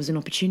 everything was an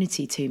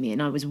opportunity to me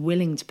and I was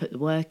willing to put the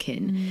work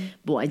in.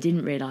 But what I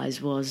didn't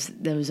realise was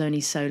there was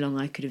only so long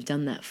I could have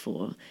done that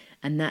for.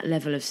 And that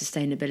level of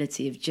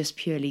sustainability of just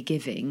purely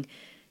giving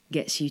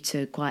gets you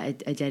to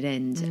quite a dead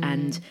end.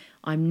 And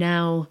I'm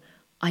now,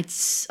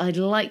 I'd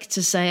like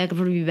to say I could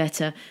probably be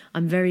better.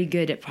 I'm very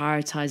good at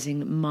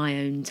prioritising my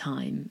own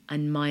time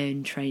and my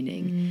own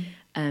training.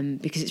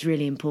 Because it's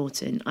really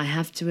important. I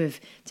have to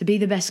be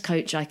the best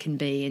coach I can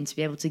be and to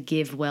be able to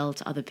give well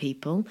to other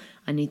people,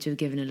 I need to have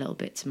given a little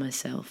bit to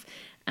myself.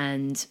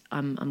 And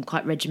I'm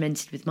quite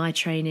regimented with my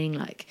training.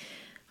 Like,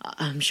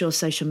 I'm sure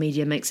social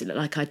media makes it look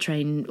like I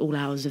train all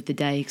hours of the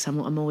day because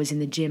I'm always in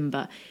the gym.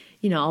 But,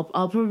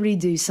 I'll probably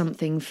do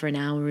something for an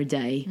hour a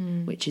day,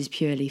 which is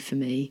purely for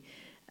me,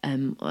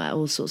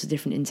 all sorts of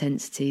different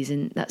intensities.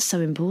 And that's so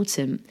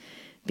important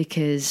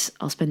because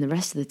I'll spend the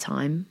rest of the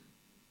time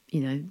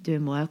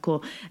doing work.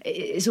 Or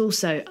it's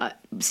also,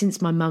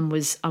 since my mum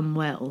was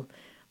unwell,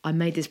 I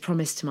made this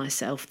promise to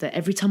myself that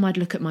every time I'd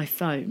look at my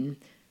phone,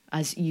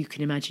 as you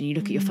can imagine, you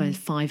look at your phone,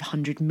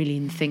 500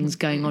 million things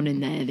going on in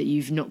there that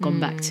you've not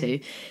gone back to,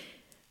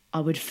 I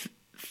would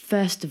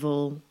first of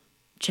all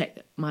check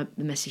the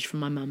message from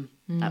my mum.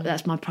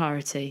 That's my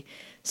priority.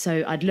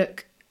 So I'd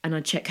look and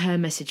I'd check her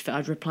message,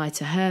 I'd reply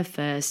to her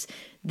first,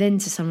 then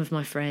to some of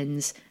my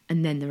friends,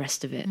 and then the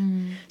rest of it.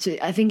 So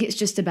I think it's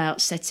just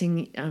about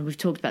setting, we've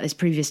talked about this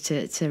previous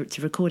to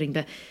recording,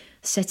 but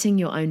setting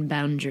your own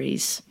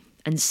boundaries.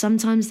 And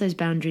sometimes those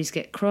boundaries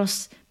get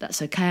crossed.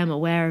 That's okay. I'm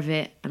aware of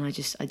it. And I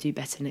do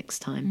better next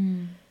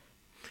time.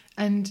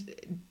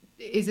 And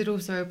is it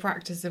also a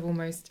practice of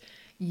almost,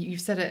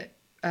 you've said it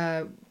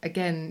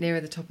again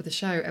nearer the top of the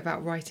show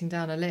about writing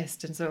down a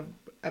list and sort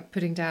of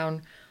putting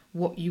down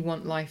what you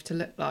want life to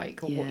look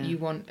like, or what you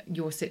want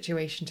your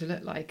situation to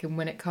look like. And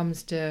when it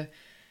comes to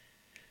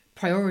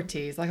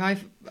priorities, like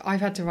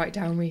I've had to write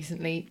down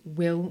recently,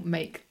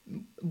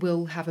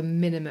 we'll have a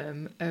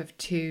minimum of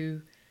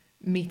 2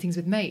 meetings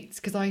with mates,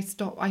 because I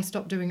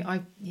stopped doing,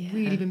 I've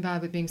really been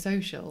bad with being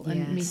social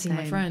and meeting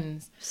my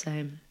friends.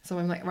 Same. So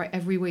I'm like, right,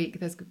 every week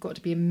there's got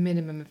to be a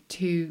minimum of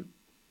two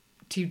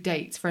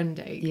dates, friend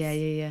dates.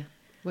 Yeah.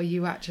 Where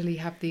you actually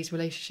have these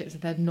relationships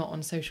and they're not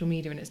on social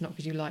media, and it's not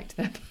because you liked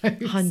their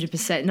posts.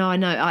 100%. No, I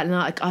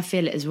know. I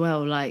feel it as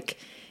well. Like,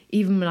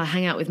 even when I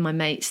hang out with my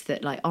mates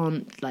that like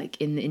aren't like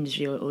in the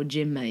industry or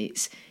gym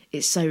mates,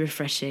 it's so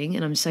refreshing,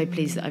 and I'm so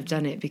pleased that I've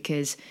done it,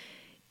 because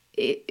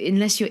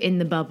unless you're in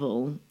the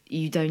bubble,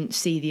 you don't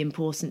see the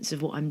importance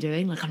of what I'm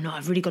doing. Like,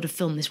 I've really got to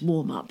film this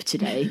warm up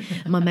today.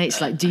 And my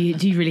mate's like, do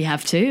you really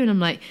have to? And I'm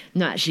like,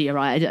 no, actually, you're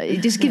right.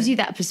 It just gives you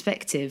that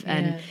perspective.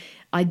 And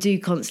I do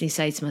constantly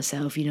say to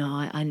myself,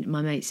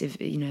 my mates, if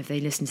they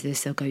listen to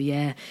this, they'll go,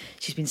 yeah,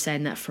 she's been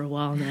saying that for a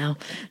while now,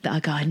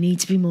 that I need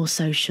to be more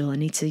social. I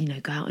need to,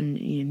 go out and,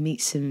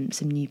 meet some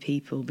new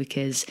people,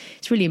 because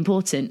it's really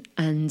important.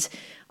 And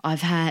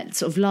I've had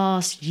sort of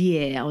last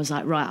year, I was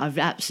like, right, I've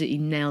absolutely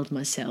nailed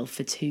myself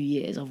for 2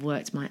 years. I've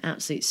worked my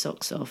absolute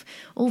socks off,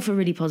 all for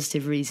really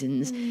positive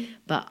reasons.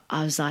 But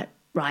I was like,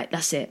 right,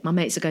 that's it. My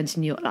mates are going to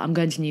New York. I'm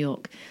going to New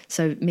York.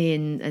 So me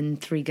and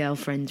 3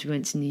 girlfriends, we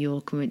went to New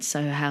York and we went to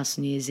Soho House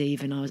on New Year's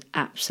Eve, and I was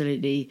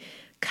absolutely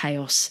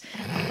chaos.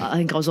 I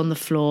think I was on the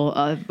floor.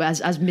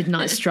 As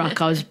midnight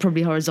struck, I was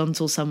probably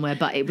horizontal somewhere,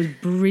 but it was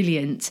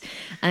brilliant.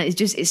 And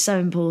it's so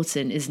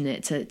important, isn't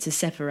it, to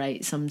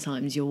separate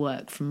sometimes your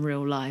work from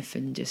real life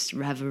and just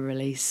have a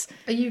release.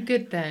 Are you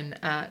good then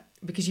at,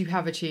 because you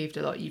have achieved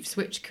a lot, you've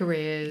switched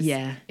careers.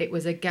 Yeah. It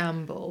was a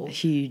gamble.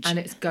 Huge. And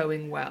it's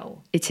going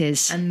well. It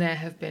is. And there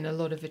have been a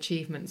lot of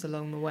achievements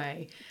along the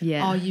way.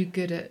 Yeah. Are you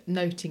good at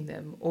noting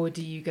them, or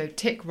do you go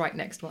tick right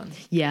next one?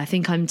 Yeah, I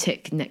think I'm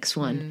tick next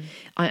one.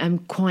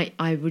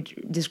 I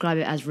would describe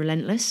it as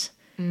relentless.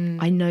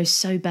 I know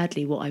so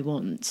badly what I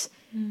want.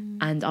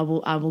 And I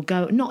will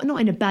go, not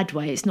in a bad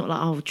way. It's not like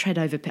I'll tread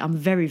over. I'm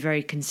very,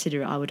 very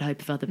considerate, I would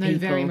hope, of other people. No,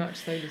 very much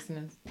so,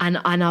 listeners. And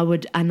I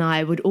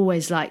would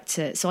always like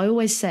to. So I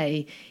always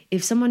say,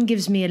 if someone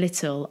gives me a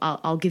little,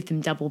 I'll give them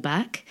double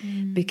back,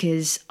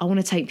 because I want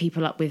to take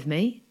people up with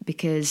me,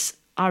 because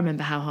I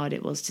remember how hard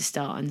it was to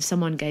start, and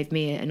someone gave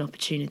me an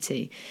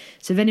opportunity.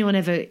 So if anyone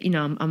ever,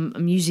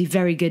 I'm usually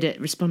very good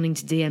at responding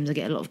to DMs. I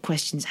get a lot of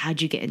questions. How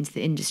do you get into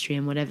the industry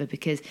and whatever?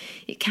 Because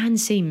it can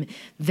seem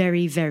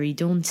very, very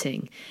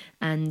daunting,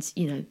 and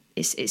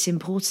it's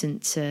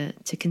important to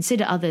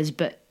consider others,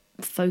 but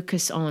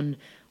focus on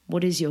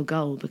what is your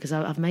goal, because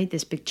I've made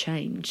this big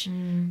change.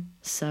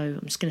 So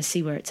I'm just going to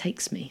see where it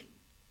takes me.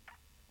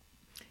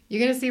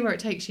 You're going to see where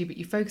it takes you, but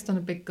you focused on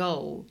a big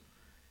goal.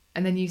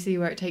 And then you see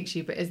where it takes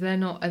you, but are there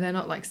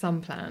not like some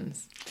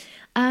plans?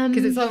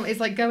 Because it's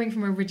like going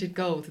from a rigid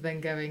goal to then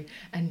going,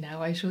 and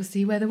now I shall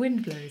see where the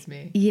wind blows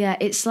me. Yeah,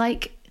 it's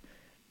like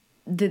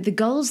the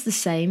goal's the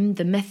same.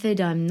 The method,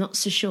 I'm not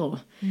so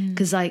sure,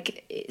 because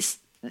it's.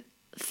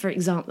 For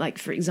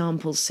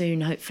example,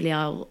 soon, hopefully,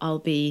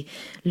 I'll be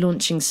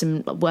launching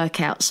some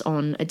workouts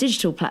on a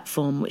digital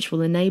platform, which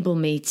will enable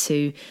me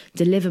to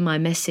deliver my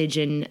message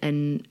and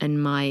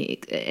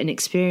an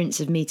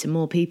experience of me to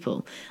more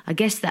people. I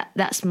guess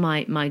that's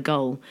my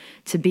goal,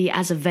 to be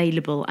as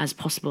available as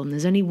possible. And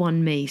there's only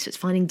one me, so it's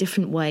finding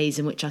different ways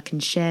in which I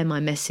can share my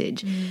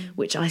message,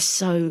 which I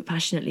so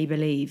passionately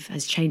believe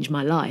has changed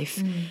my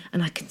life,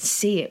 and I can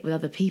see it with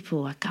other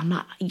people. I'm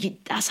like,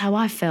 that's how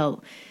I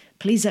felt.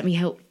 Please let me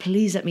help.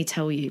 Please let me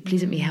tell you.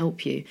 Please let me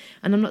help you.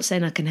 And I'm not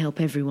saying I can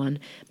help everyone,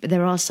 but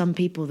there are some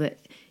people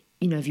that,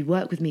 if you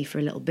work with me for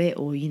a little bit,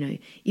 or,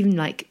 even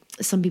like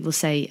some people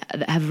say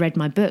that have read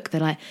my book,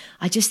 that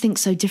I just think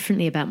so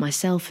differently about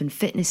myself and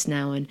fitness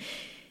now. And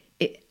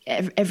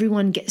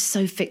everyone gets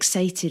so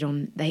fixated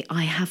on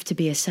I have to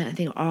be a certain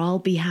thing, or I'll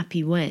be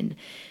happy when.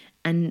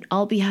 And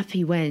I'll be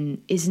happy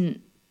when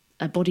isn't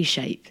a body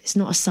shape. It's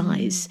not a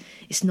size.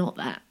 It's not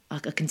that. I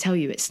can tell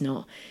you it's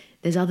not.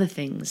 There's other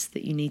things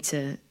that you need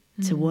to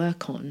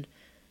work on,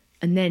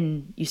 and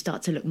then you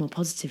start to look more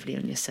positively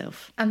on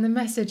yourself. And the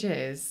message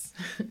is,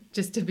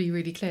 just to be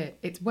really clear,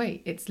 it's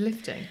weight, it's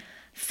lifting.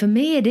 For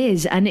me, it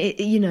is. And,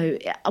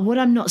 what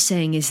I'm not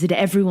saying is that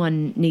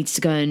everyone needs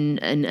to go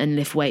and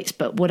lift weights.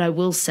 But what I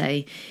will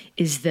say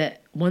is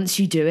that once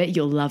you do it,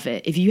 you'll love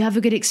it. If you have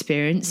a good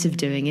experience of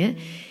doing it,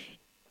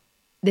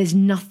 there's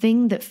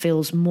nothing that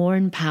feels more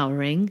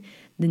empowering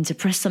than to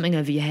press something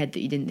over your head that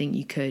you didn't think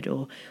you could,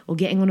 or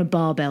getting on a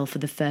barbell for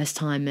the first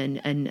time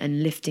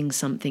and lifting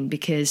something,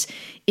 because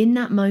in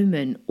that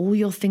moment, all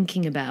you're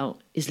thinking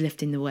about is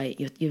lifting the weight.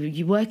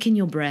 You work in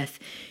your breath,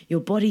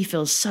 your body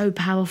feels so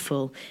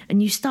powerful,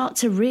 and you start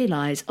to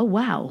realize, oh,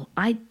 wow,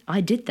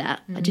 I did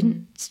that. I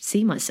didn't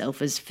see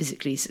myself as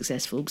physically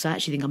successful, because I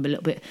actually think I'm a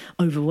little bit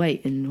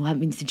overweight and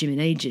haven't been to the gym in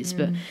ages.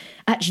 But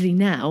actually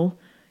now,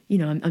 you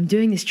know, I'm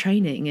doing this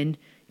training, and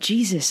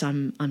Jesus,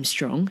 I'm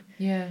strong.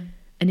 Yeah.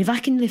 And if I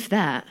can lift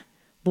that,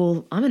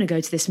 well, I'm going to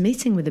go to this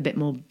meeting with a bit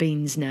more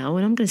beans now,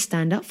 and I'm going to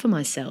stand up for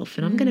myself,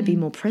 and I'm going to be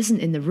more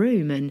present in the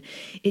room. And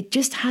it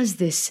just has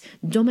this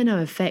domino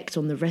effect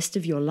on the rest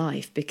of your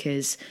life,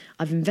 because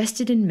I've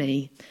invested in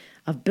me.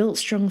 I've built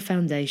strong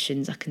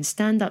foundations. I can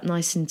stand up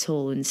nice and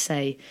tall and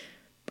say,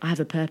 I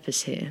have a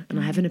purpose here, and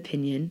I have an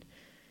opinion,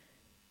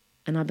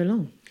 and I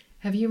belong.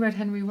 Have you read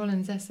Henry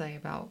Rollins' essay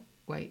about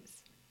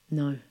weights?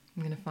 No.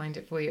 I'm going to find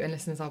it for you, and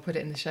listeners, I'll put it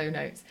in the show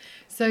notes.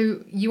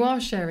 So you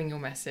are sharing your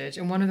message,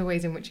 and one of the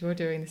ways in which you're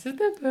doing this is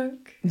the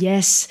book.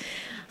 Yes,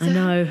 so I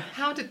know.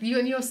 How did you?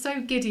 And you're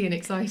so giddy and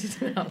excited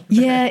about that.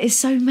 Yeah, it's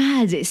so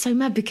mad. It's so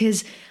mad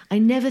because I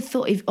never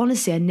thought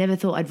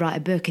I'd write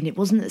a book, and it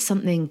wasn't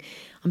something.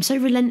 I'm so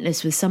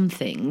relentless with some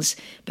things,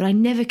 but I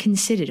never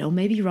considered,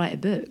 maybe write a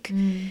book.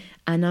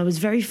 And I was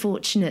very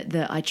fortunate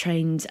that I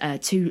trained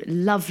two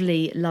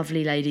lovely,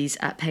 lovely ladies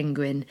at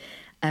Penguin.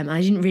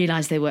 I didn't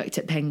realise they worked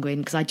at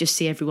Penguin, because I just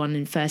see everyone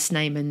in first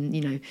name and,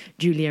 you know,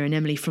 Julia and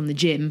Emily from the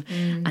gym,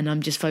 and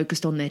I'm just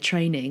focused on their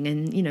training.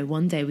 And, you know,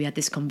 one day we had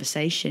this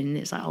conversation.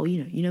 It's like,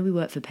 we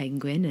work for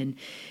Penguin, and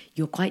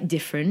you're quite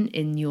different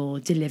in your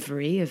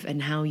delivery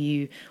and how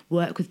you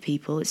work with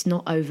people. It's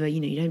not over,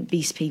 you don't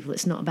beast people.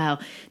 It's not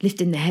about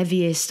lifting the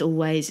heaviest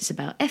always. It's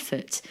about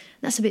effort.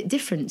 That's a bit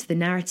different to the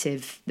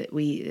narrative that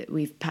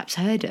we've perhaps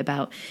heard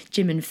about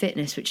gym and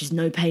fitness, which is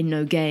no pain,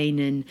 no gain,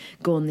 and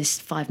go on this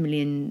 5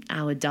 million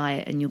hour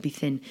diet and you'll be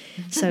thin.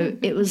 So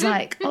it was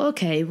like,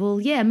 okay,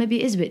 well, yeah,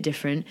 maybe it is a bit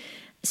different.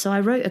 So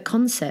I wrote a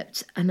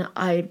concept, and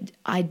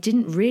I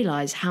didn't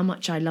realise how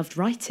much I loved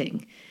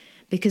writing,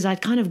 because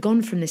I'd kind of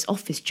gone from this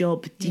office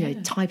job,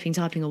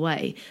 typing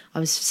away. I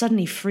was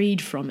suddenly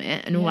freed from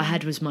it, and all I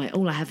have was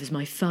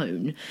my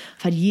phone.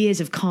 I've had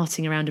years of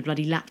carting around a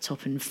bloody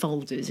laptop and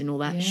folders and all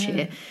that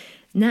shit.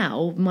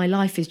 Now my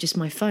life is just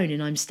my phone,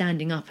 and I'm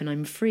standing up and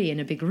I'm free in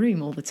a big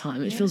room all the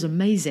time. It feels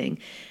amazing.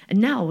 And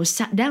now I was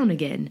sat down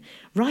again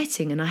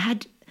writing, and I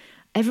had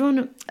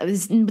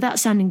without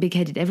sounding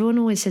big-headed, everyone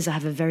always says I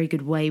have a very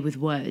good way with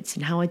words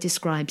and how I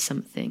describe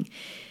something.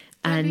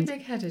 Don't be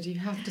big-headed. You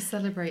have to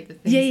celebrate the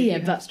things that you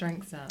have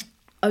strengths at.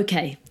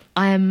 Okay,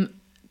 I am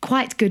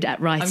quite good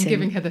at writing. I'm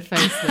giving her the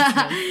face.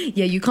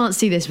 Yeah, you can't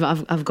see this,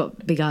 but I've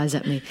got big eyes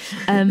at me.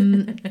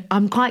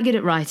 I'm quite good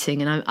at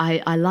writing, and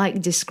I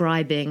like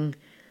describing,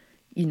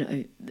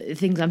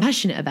 things I'm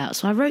passionate about.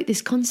 So I wrote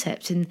this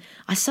concept, and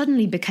I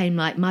suddenly became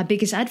like my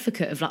biggest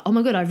advocate of like, oh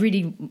my God, I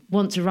really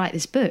want to write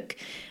this book.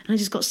 And I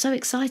just got so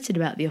excited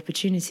about the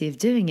opportunity of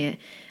doing it.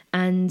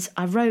 And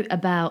I wrote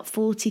about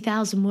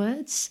 40,000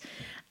 words.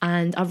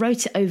 And I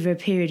wrote it over a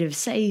period of,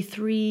 say,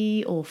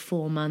 3 or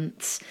 4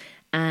 months.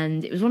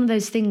 And it was one of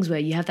those things where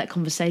you have that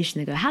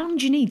conversation. They go, how long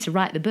do you need to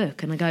write the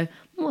book? And I go,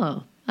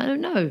 well, I don't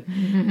know.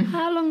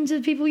 How long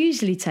do people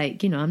usually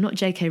take? I'm not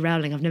J.K.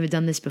 Rowling. I've never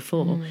done this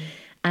before.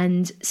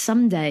 And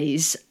some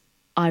days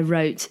I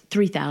wrote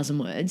 3,000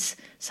 words.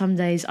 Some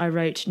days I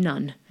wrote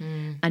none.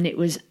 And it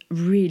was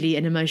really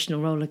an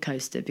emotional roller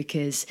coaster,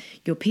 because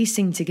you're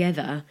piecing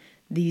together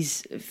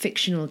these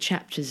fictional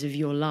chapters of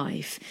your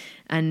life.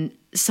 And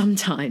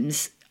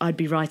sometimes I'd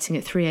be writing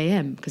at 3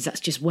 a.m. because that's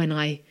just when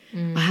I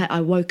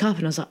woke up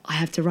and I was like, I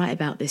have to write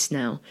about this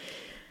now.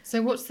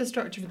 So what's the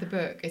structure of the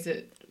book? Is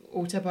it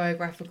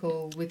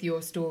autobiographical with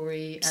your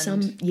story?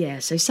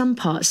 So some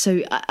parts.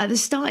 So at the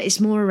start,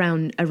 it's more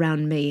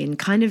around me, and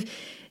kind of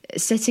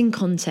setting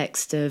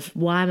context of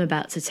why I'm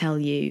about to tell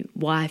you,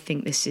 why I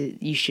think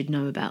you should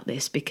know about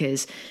this,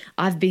 because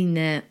I've been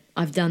there,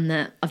 I've done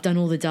that, I've done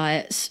all the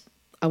diets.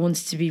 I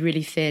wanted to be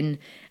really thin,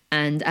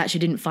 and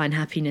actually didn't find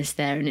happiness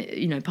there.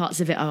 And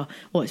parts of it are,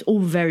 it's all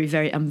very,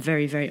 very, I'm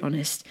very, very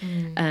honest.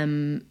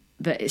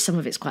 But some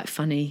of it's quite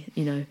funny,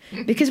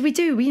 because we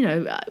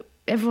do,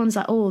 everyone's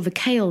like, oh, the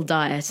kale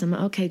diet. I'm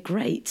like, okay,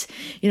 great.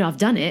 I've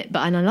done it,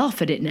 and I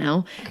laugh at it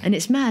now, and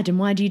it's mad. And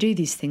why do you do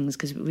these things?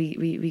 Because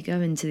we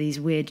go into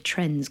these weird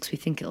trends because we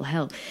think it'll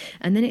help.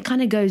 And then it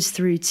kind of goes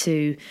through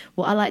to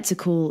what I like to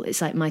call,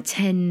 it's like my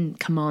 10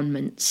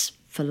 commandments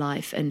for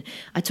life. And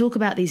I talk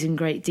about these in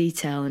great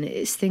detail, and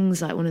it's things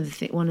like one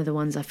of the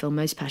ones I feel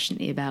most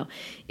passionately about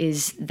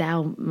is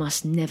thou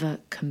must never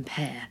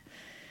compare.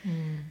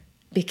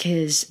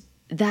 Because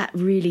that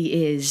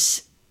really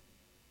is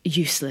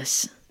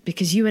useless.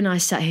 Because you and I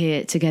sat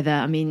here together,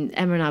 I mean,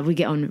 Emma and I, we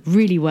get on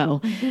really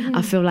well.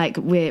 I feel like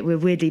we're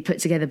weirdly put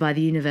together by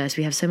the universe.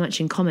 We have so much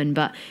in common,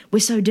 but we're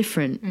so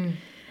different.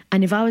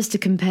 And if I was to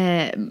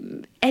compare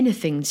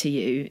anything to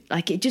you,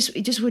 like it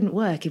just wouldn't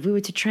work. If we were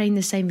to train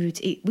the same, we were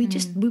to eat,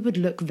 we would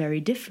look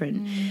very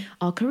different.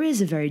 Our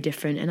careers are very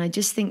different, and I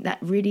just think that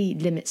really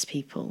limits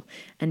people,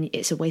 and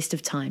it's a waste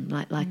of time,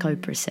 like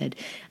Oprah said.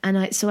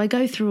 And so I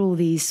go through all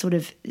these sort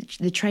of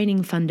the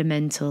training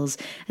fundamentals,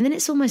 and then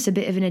it's almost a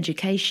bit of an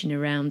education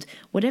around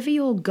whatever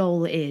your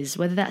goal is,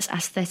 whether that's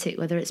aesthetic,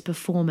 whether it's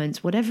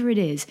performance, whatever it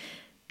is.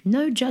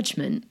 No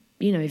judgment.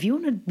 You know, if you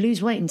want to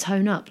lose weight and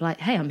tone up, like,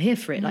 hey, I'm here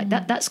for it. Like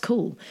that's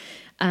cool.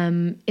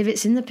 If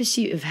it's in the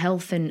pursuit of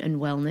health and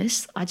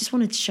wellness, I just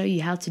wanted to show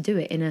you how to do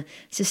it in a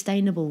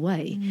sustainable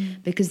way,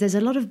 because there's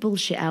a lot of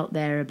bullshit out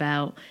there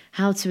about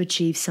how to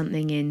achieve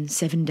something in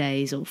 7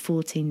 days or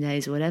 14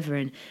 days or whatever.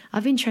 And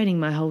I've been training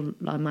my whole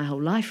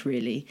life,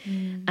 really.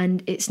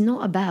 And it's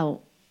not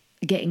about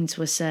getting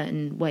to a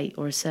certain weight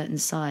or a certain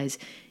size.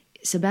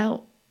 It's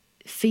about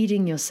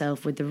feeding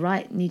yourself with the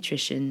right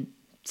nutrition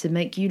to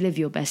make you live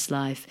your best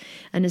life.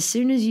 And as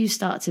soon as you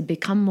start to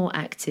become more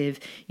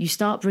active, you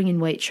start bringing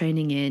weight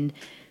training in,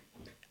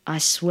 I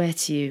swear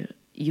to you,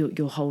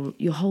 your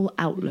whole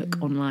outlook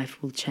on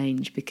life will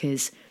change,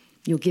 because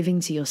you're giving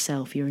to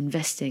yourself, you're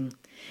investing.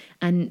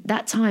 And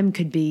that time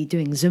could be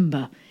doing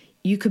Zumba.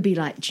 You could be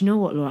like, do you know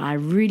what, Laura, I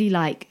really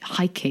like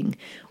hiking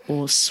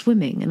or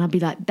swimming. And I'd be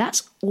like,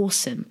 that's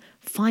awesome.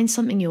 Find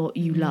something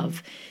you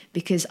love.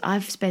 Because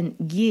I've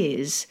spent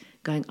years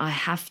going, I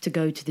have to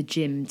go to the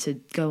gym to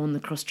go on the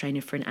cross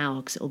trainer for an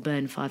hour because it'll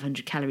burn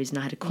 500 calories, and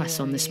I had a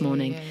croissant this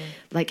morning.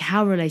 Like,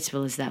 how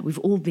relatable is that? We've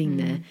all been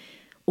there.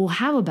 Or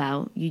how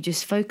about you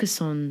just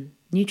focus on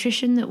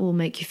nutrition that will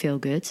make you feel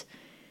good,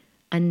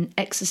 and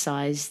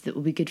exercise that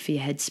will be good for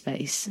your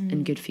headspace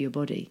and good for your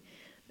body.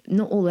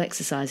 Not all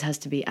exercise has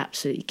to be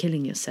absolutely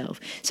killing yourself.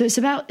 So it's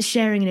about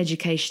sharing an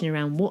education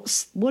around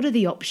what are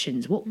the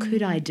options, what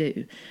could I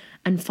do,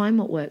 and find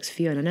what works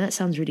for you. And I know that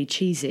sounds really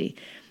cheesy,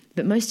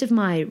 but most of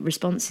my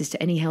responses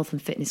to any health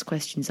and fitness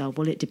questions are,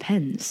 well, it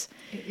depends.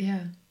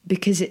 Yeah.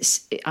 Because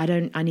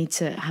I need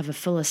to have a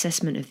full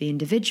assessment of the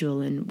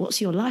individual and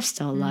what's your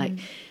lifestyle like.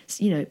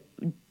 You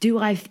know, do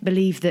I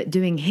believe that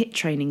doing HIIT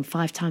training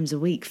 5 times a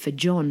week for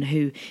John,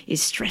 who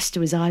is stressed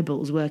to his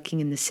eyeballs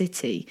working in the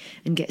city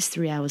and gets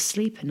 3 hours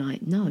sleep a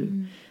night? No.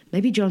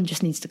 Maybe John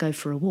just needs to go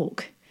for a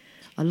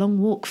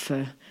long walk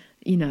for,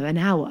 you know, an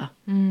hour.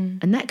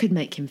 And that could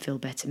make him feel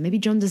better. Maybe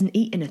John doesn't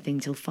eat anything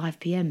till 5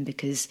 p.m.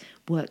 because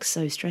work's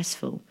so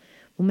stressful.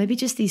 Well, maybe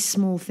just these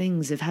small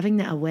things of having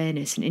that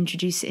awareness and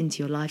introduce it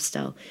into your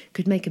lifestyle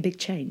could make a big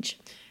change.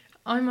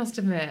 I must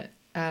admit,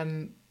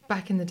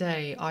 back in the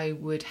day, I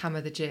would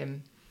hammer the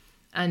gym.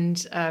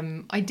 And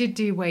I did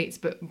do weights,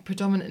 but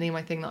predominantly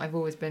my thing that I've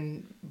always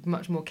been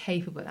much more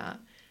capable at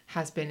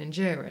has been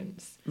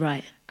endurance.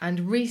 Right.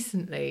 And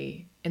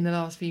recently, in the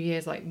last few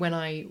years, like when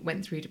I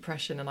went through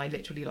depression and I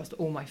literally lost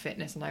all my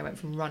fitness and I went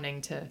from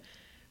running to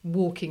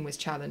walking was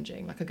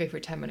challenging. Like I'd go for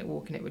a 10-minute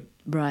walk and it would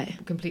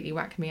completely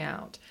whack me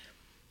out.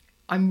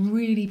 I'm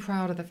really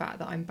proud of the fact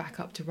that I'm back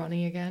up to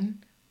running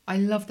again. I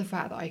love the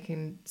fact that I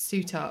can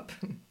suit up,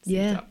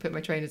 put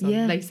my trainers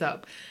on, lace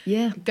up,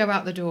 go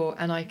out the door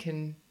and I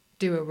can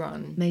do a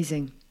run.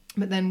 Amazing.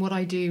 But then what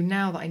I do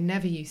now that I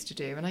never used to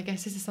do, and I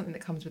guess this is something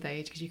that comes with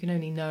age because you can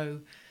only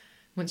know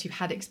once you've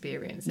had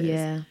experiences.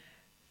 Yeah.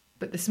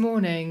 But this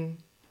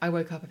morning I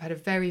woke up, I've had a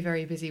very,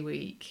 very busy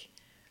week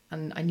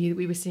and I knew that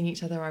we were seeing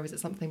each other. I was at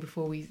something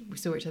before we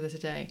saw each other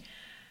today.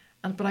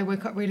 But I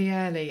woke up really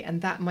early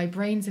and that my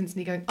brain's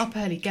instantly going, up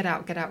early, get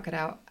out.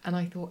 And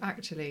I thought,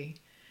 actually,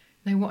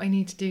 no, what I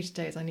need to do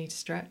today is I need to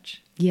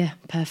stretch. Yeah,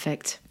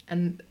 perfect.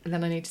 And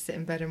then I need to sit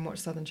in bed and watch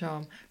Southern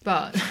Charm.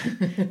 But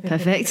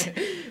perfect.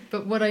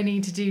 But what I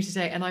need to do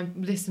today, and I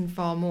listen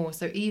far more.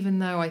 So even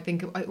though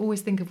I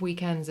always think of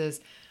weekends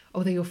as,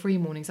 oh, they're your free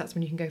mornings, that's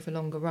when you can go for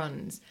longer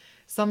runs.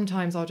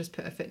 Sometimes I'll just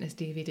put a fitness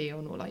DVD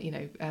on or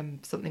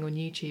something on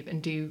YouTube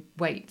and do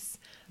weights.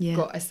 Yeah.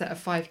 Got a set of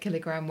 5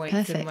 kilogram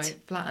weights in my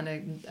flat and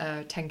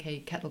a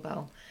 10k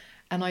kettlebell.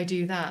 And I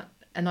do that.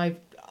 And I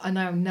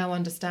now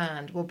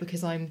understand, well,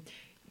 because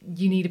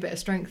you need a bit of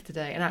strength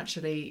today. And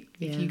actually,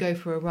 if you go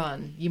for a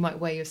run, you might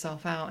wear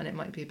yourself out and it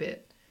might be a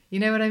bit, you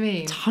know what I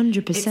mean?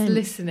 100%. It's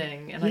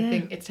listening. And I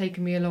think it's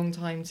taken me a long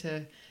time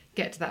to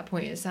get to that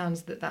point. It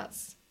sounds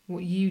that's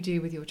what you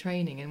do with your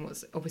training, and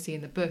what's obviously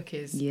in the book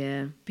is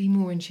be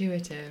more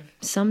intuitive.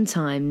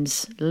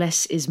 Sometimes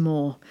less is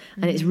more,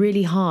 and it's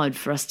really hard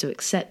for us to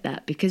accept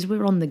that because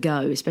we're on the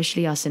go,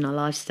 especially us in our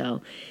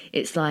lifestyle.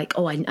 It's like,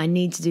 oh, I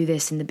need to do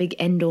this, and the big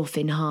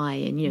endorphin high,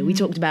 and we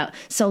talked about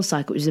Soul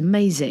Cycle, which is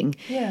amazing.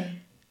 Yeah,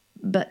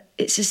 but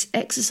it's just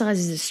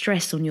exercises the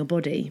stress on your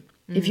body.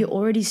 If you're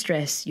already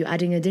stressed, you're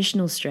adding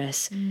additional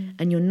stress,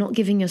 and you're not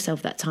giving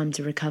yourself that time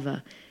to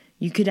recover.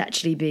 You could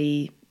actually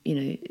be,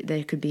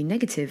 there could be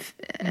negative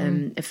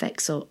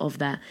effects of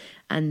that.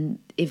 And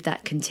if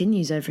that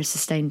continues over a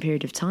sustained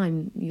period of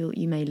time,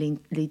 you may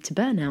lead to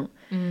burnout.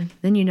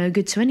 Then you're no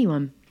good to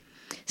anyone.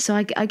 So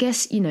I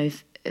guess,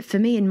 for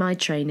me in my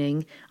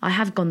training, I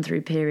have gone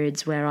through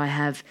periods where I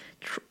have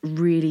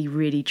really,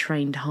 really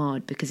trained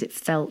hard because it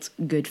felt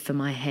good for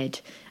my head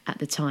at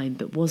the time,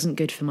 but wasn't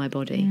good for my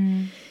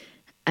body.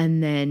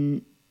 And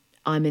then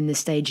I'm in the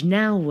stage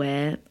now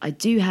where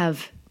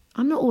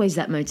I'm not always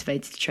that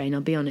motivated to train,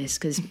 I'll be honest,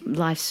 because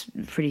life's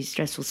pretty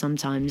stressful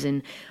sometimes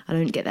and I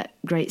don't get that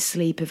great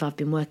sleep if I've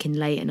been working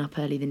late and up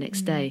early the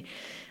next day.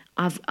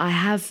 I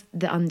have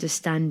the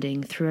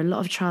understanding through a lot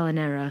of trial and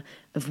error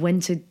of when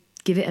to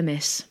give it a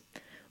miss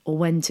or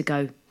when to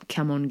go,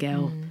 come on,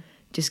 girl,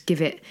 just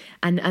give it.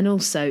 And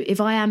also,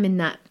 if I am in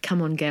that,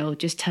 come on, girl,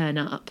 just turn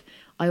up,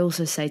 I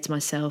also say to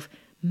myself,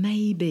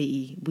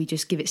 maybe we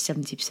just give it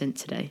 70%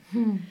 today.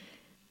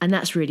 And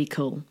that's really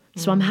cool.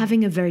 So I'm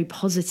having a very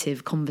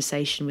positive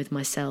conversation with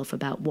myself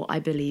about what I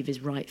believe is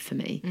right for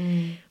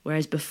me.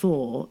 Whereas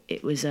before,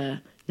 it was no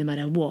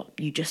matter what,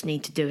 you just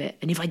need to do it.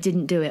 And if I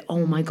didn't do it,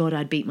 oh my God,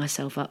 I'd beat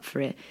myself up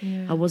for it.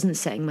 Yeah. I wasn't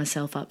setting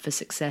myself up for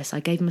success. I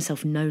gave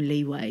myself no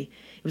leeway.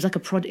 It was like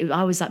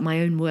I was like my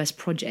own worst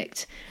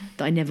project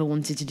that I never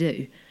wanted to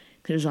do.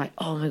 Because it was like,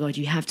 oh my God,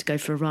 you have to go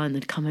for a run.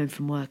 I'd come home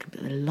from work,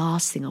 but the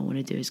last thing I want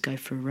to do is go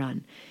for a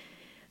run.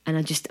 And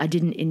I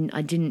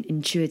didn't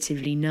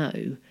intuitively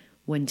know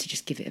when to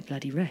just give it a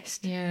bloody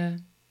rest. Yeah,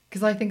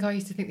 because I think I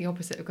used to think the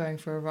opposite of going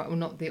for a run. Well,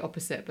 not the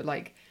opposite, but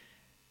like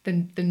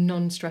the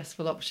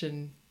non-stressful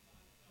option,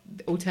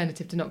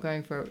 alternative to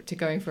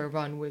going for a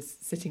run was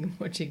sitting and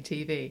watching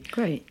TV.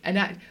 Great. And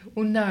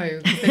no,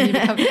 then you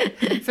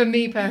become, for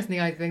me personally,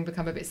 I think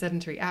become a bit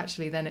sedentary.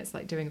 Actually, then it's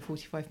like doing a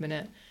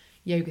 45-minute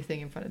yoga thing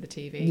in front of the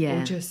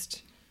TV, or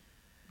just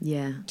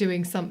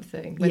doing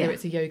something, whether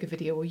it's a yoga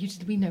video or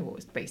we know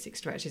what basic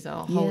stretches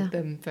are. Hold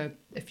them for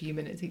a few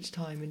minutes each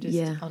time and just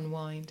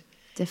unwind.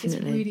 Definitely.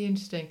 It's really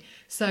interesting.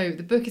 So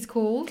the book is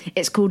called?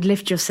 It's called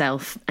Lift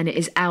Yourself, and it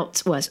is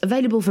out, well, it's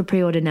available for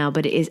pre-order now,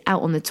 but it is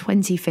out on the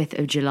 25th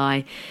of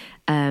July,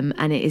 and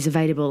it is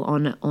available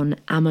on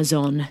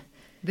Amazon.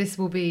 This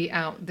will be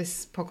out,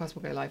 this podcast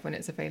will go live when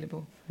it's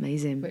available.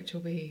 Amazing. Which will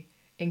be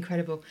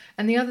incredible.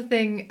 And the other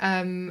thing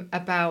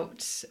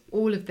about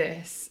all of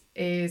this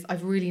is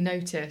I've really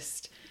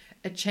noticed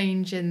a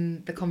change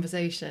in the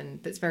conversation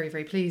that's very,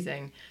 very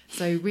pleasing.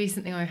 So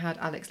recently I had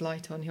Alex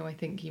Light on, who I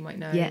think you might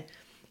know,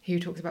 who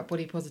talks about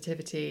body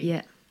positivity.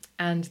 Yeah.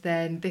 And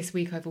then this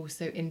week I've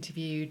also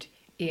interviewed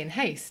Ian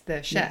Hayes,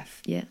 the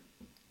chef. Yeah.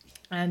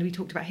 And we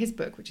talked about his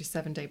book, which is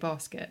 7 Day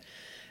Basket.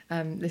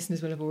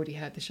 Listeners will have already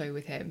heard the show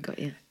with him. Got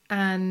you.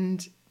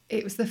 And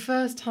it was the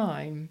first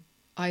time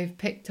I've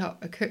picked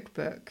up a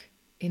cookbook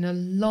in a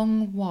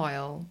long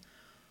while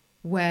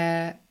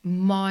where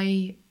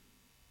my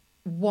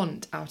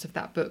want out of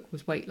that book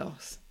was weight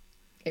loss.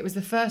 It was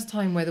the first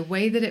time where the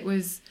way that it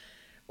was,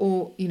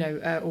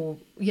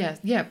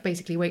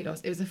 basically weight loss.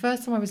 It was the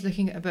first time I was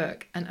looking at a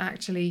book and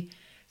actually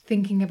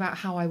thinking about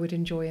how I would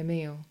enjoy a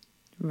meal.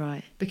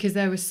 Right. Because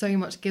there was so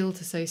much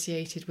guilt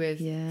associated with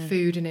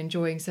food and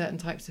enjoying certain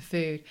types of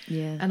food.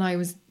 Yeah. And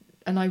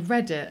I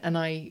read it, and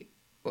I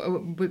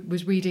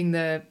was reading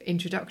the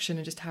introduction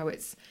and just how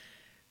it's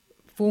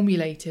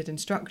formulated and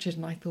structured,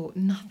 and I thought,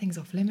 nothing's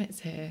off limits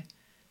here.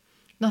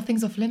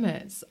 Nothing's off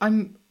limits.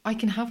 I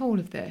can have all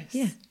of this.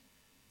 Yeah.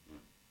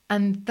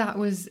 And that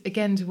was,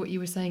 again, to what you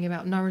were saying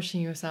about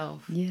nourishing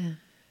yourself. Yeah.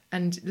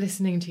 And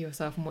listening to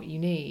yourself and what you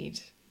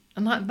need.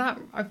 And that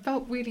I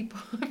felt really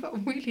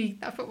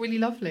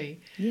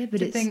lovely. Yeah, but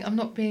to think I'm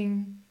not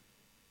being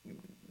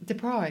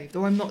deprived,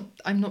 or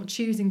I'm not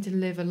choosing to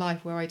live a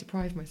life where I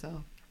deprive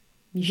myself.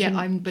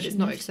 But it's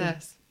not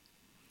excess.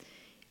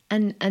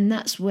 And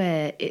that's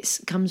where it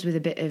comes with a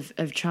bit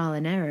of trial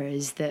and error,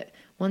 is that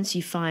once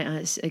you find,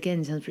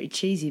 again, it sounds pretty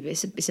cheesy, but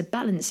it's a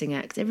balancing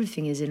act.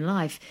 Everything is in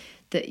life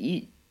that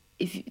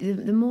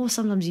the more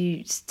sometimes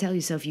you tell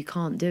yourself you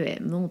can't do it,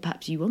 the more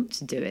perhaps you want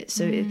to do it.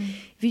 So if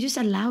you just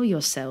allow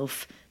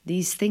yourself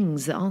these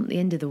things that aren't the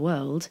end of the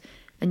world,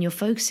 and you're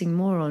focusing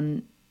more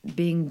on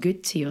being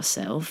good to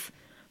yourself,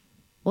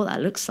 what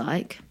that looks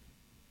like,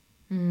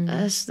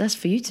 that's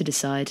for you to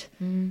decide.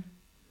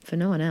 For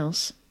no one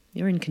else.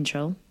 You're in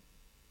control.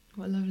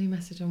 What a lovely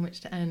message on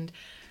which to end.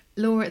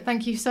 Laura,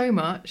 thank you so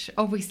much.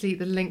 Obviously,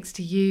 the links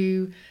to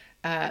you,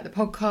 the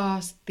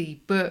podcast, the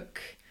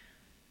book,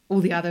 all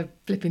the other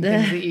flipping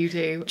things that you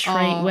do.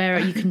 Where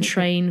you can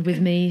train with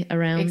me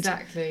around.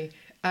 Exactly.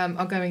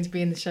 Are going to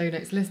be in the show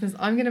notes. Listeners,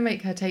 I'm going to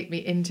make her take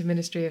me into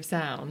Ministry of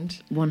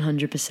Sound.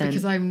 100%.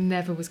 Because I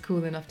never was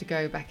cool enough to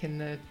go back in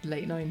the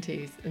late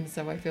 90s. And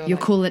so I feel You're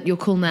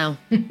cool now.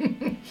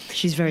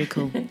 She's very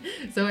cool.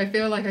 So I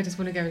feel like I just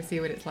want to go and see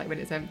what it's like when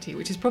it's empty,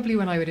 which is probably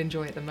when I would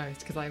enjoy it the most,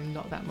 because I'm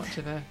not that much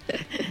of a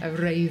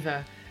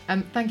raver.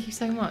 Thank you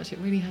so much. It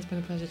really has been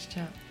a pleasure to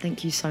chat.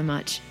 Thank you so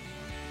much.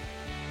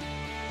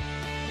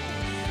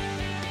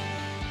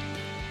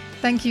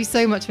 Thank you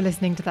so much for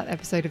listening to that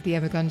episode of The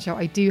Emma Gunn Show.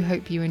 I do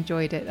hope you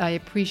enjoyed it. I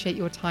appreciate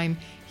your time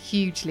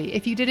hugely.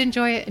 If you did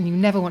enjoy it and you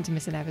never want to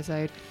miss an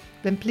episode,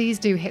 then please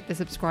do hit the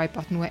subscribe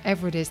button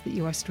wherever it is that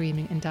you are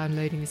streaming and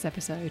downloading this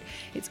episode.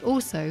 It's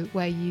also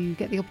where you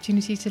get the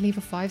opportunity to leave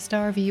a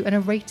 5-star review and a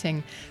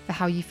rating for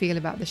how you feel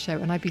about the show,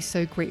 and I'd be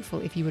so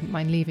grateful if you wouldn't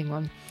mind leaving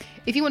one.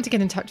 If you want to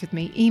get in touch with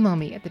me, email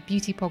me at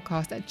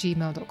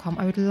thebeautypodcast@gmail.com.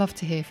 I would love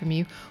to hear from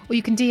you. Or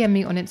you can DM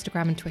me on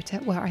Instagram and Twitter,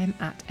 where I am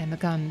at Emma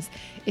Guns.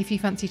 If you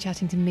fancy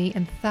chatting to me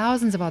and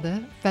thousands of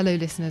other fellow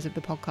listeners of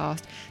the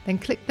podcast, then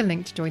click the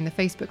link to join the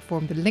Facebook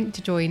forum. The link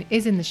to join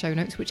is in the show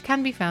notes, which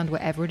can be found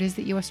wherever it is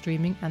that you are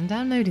streaming and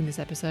downloading this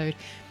episode.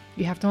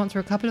 You have to answer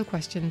a couple of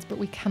questions, but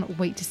we cannot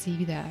wait to see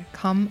you there.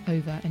 Come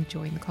over and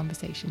join the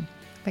conversation.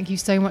 Thank you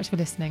so much for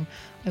listening.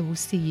 I will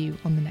see you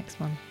on the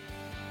next one.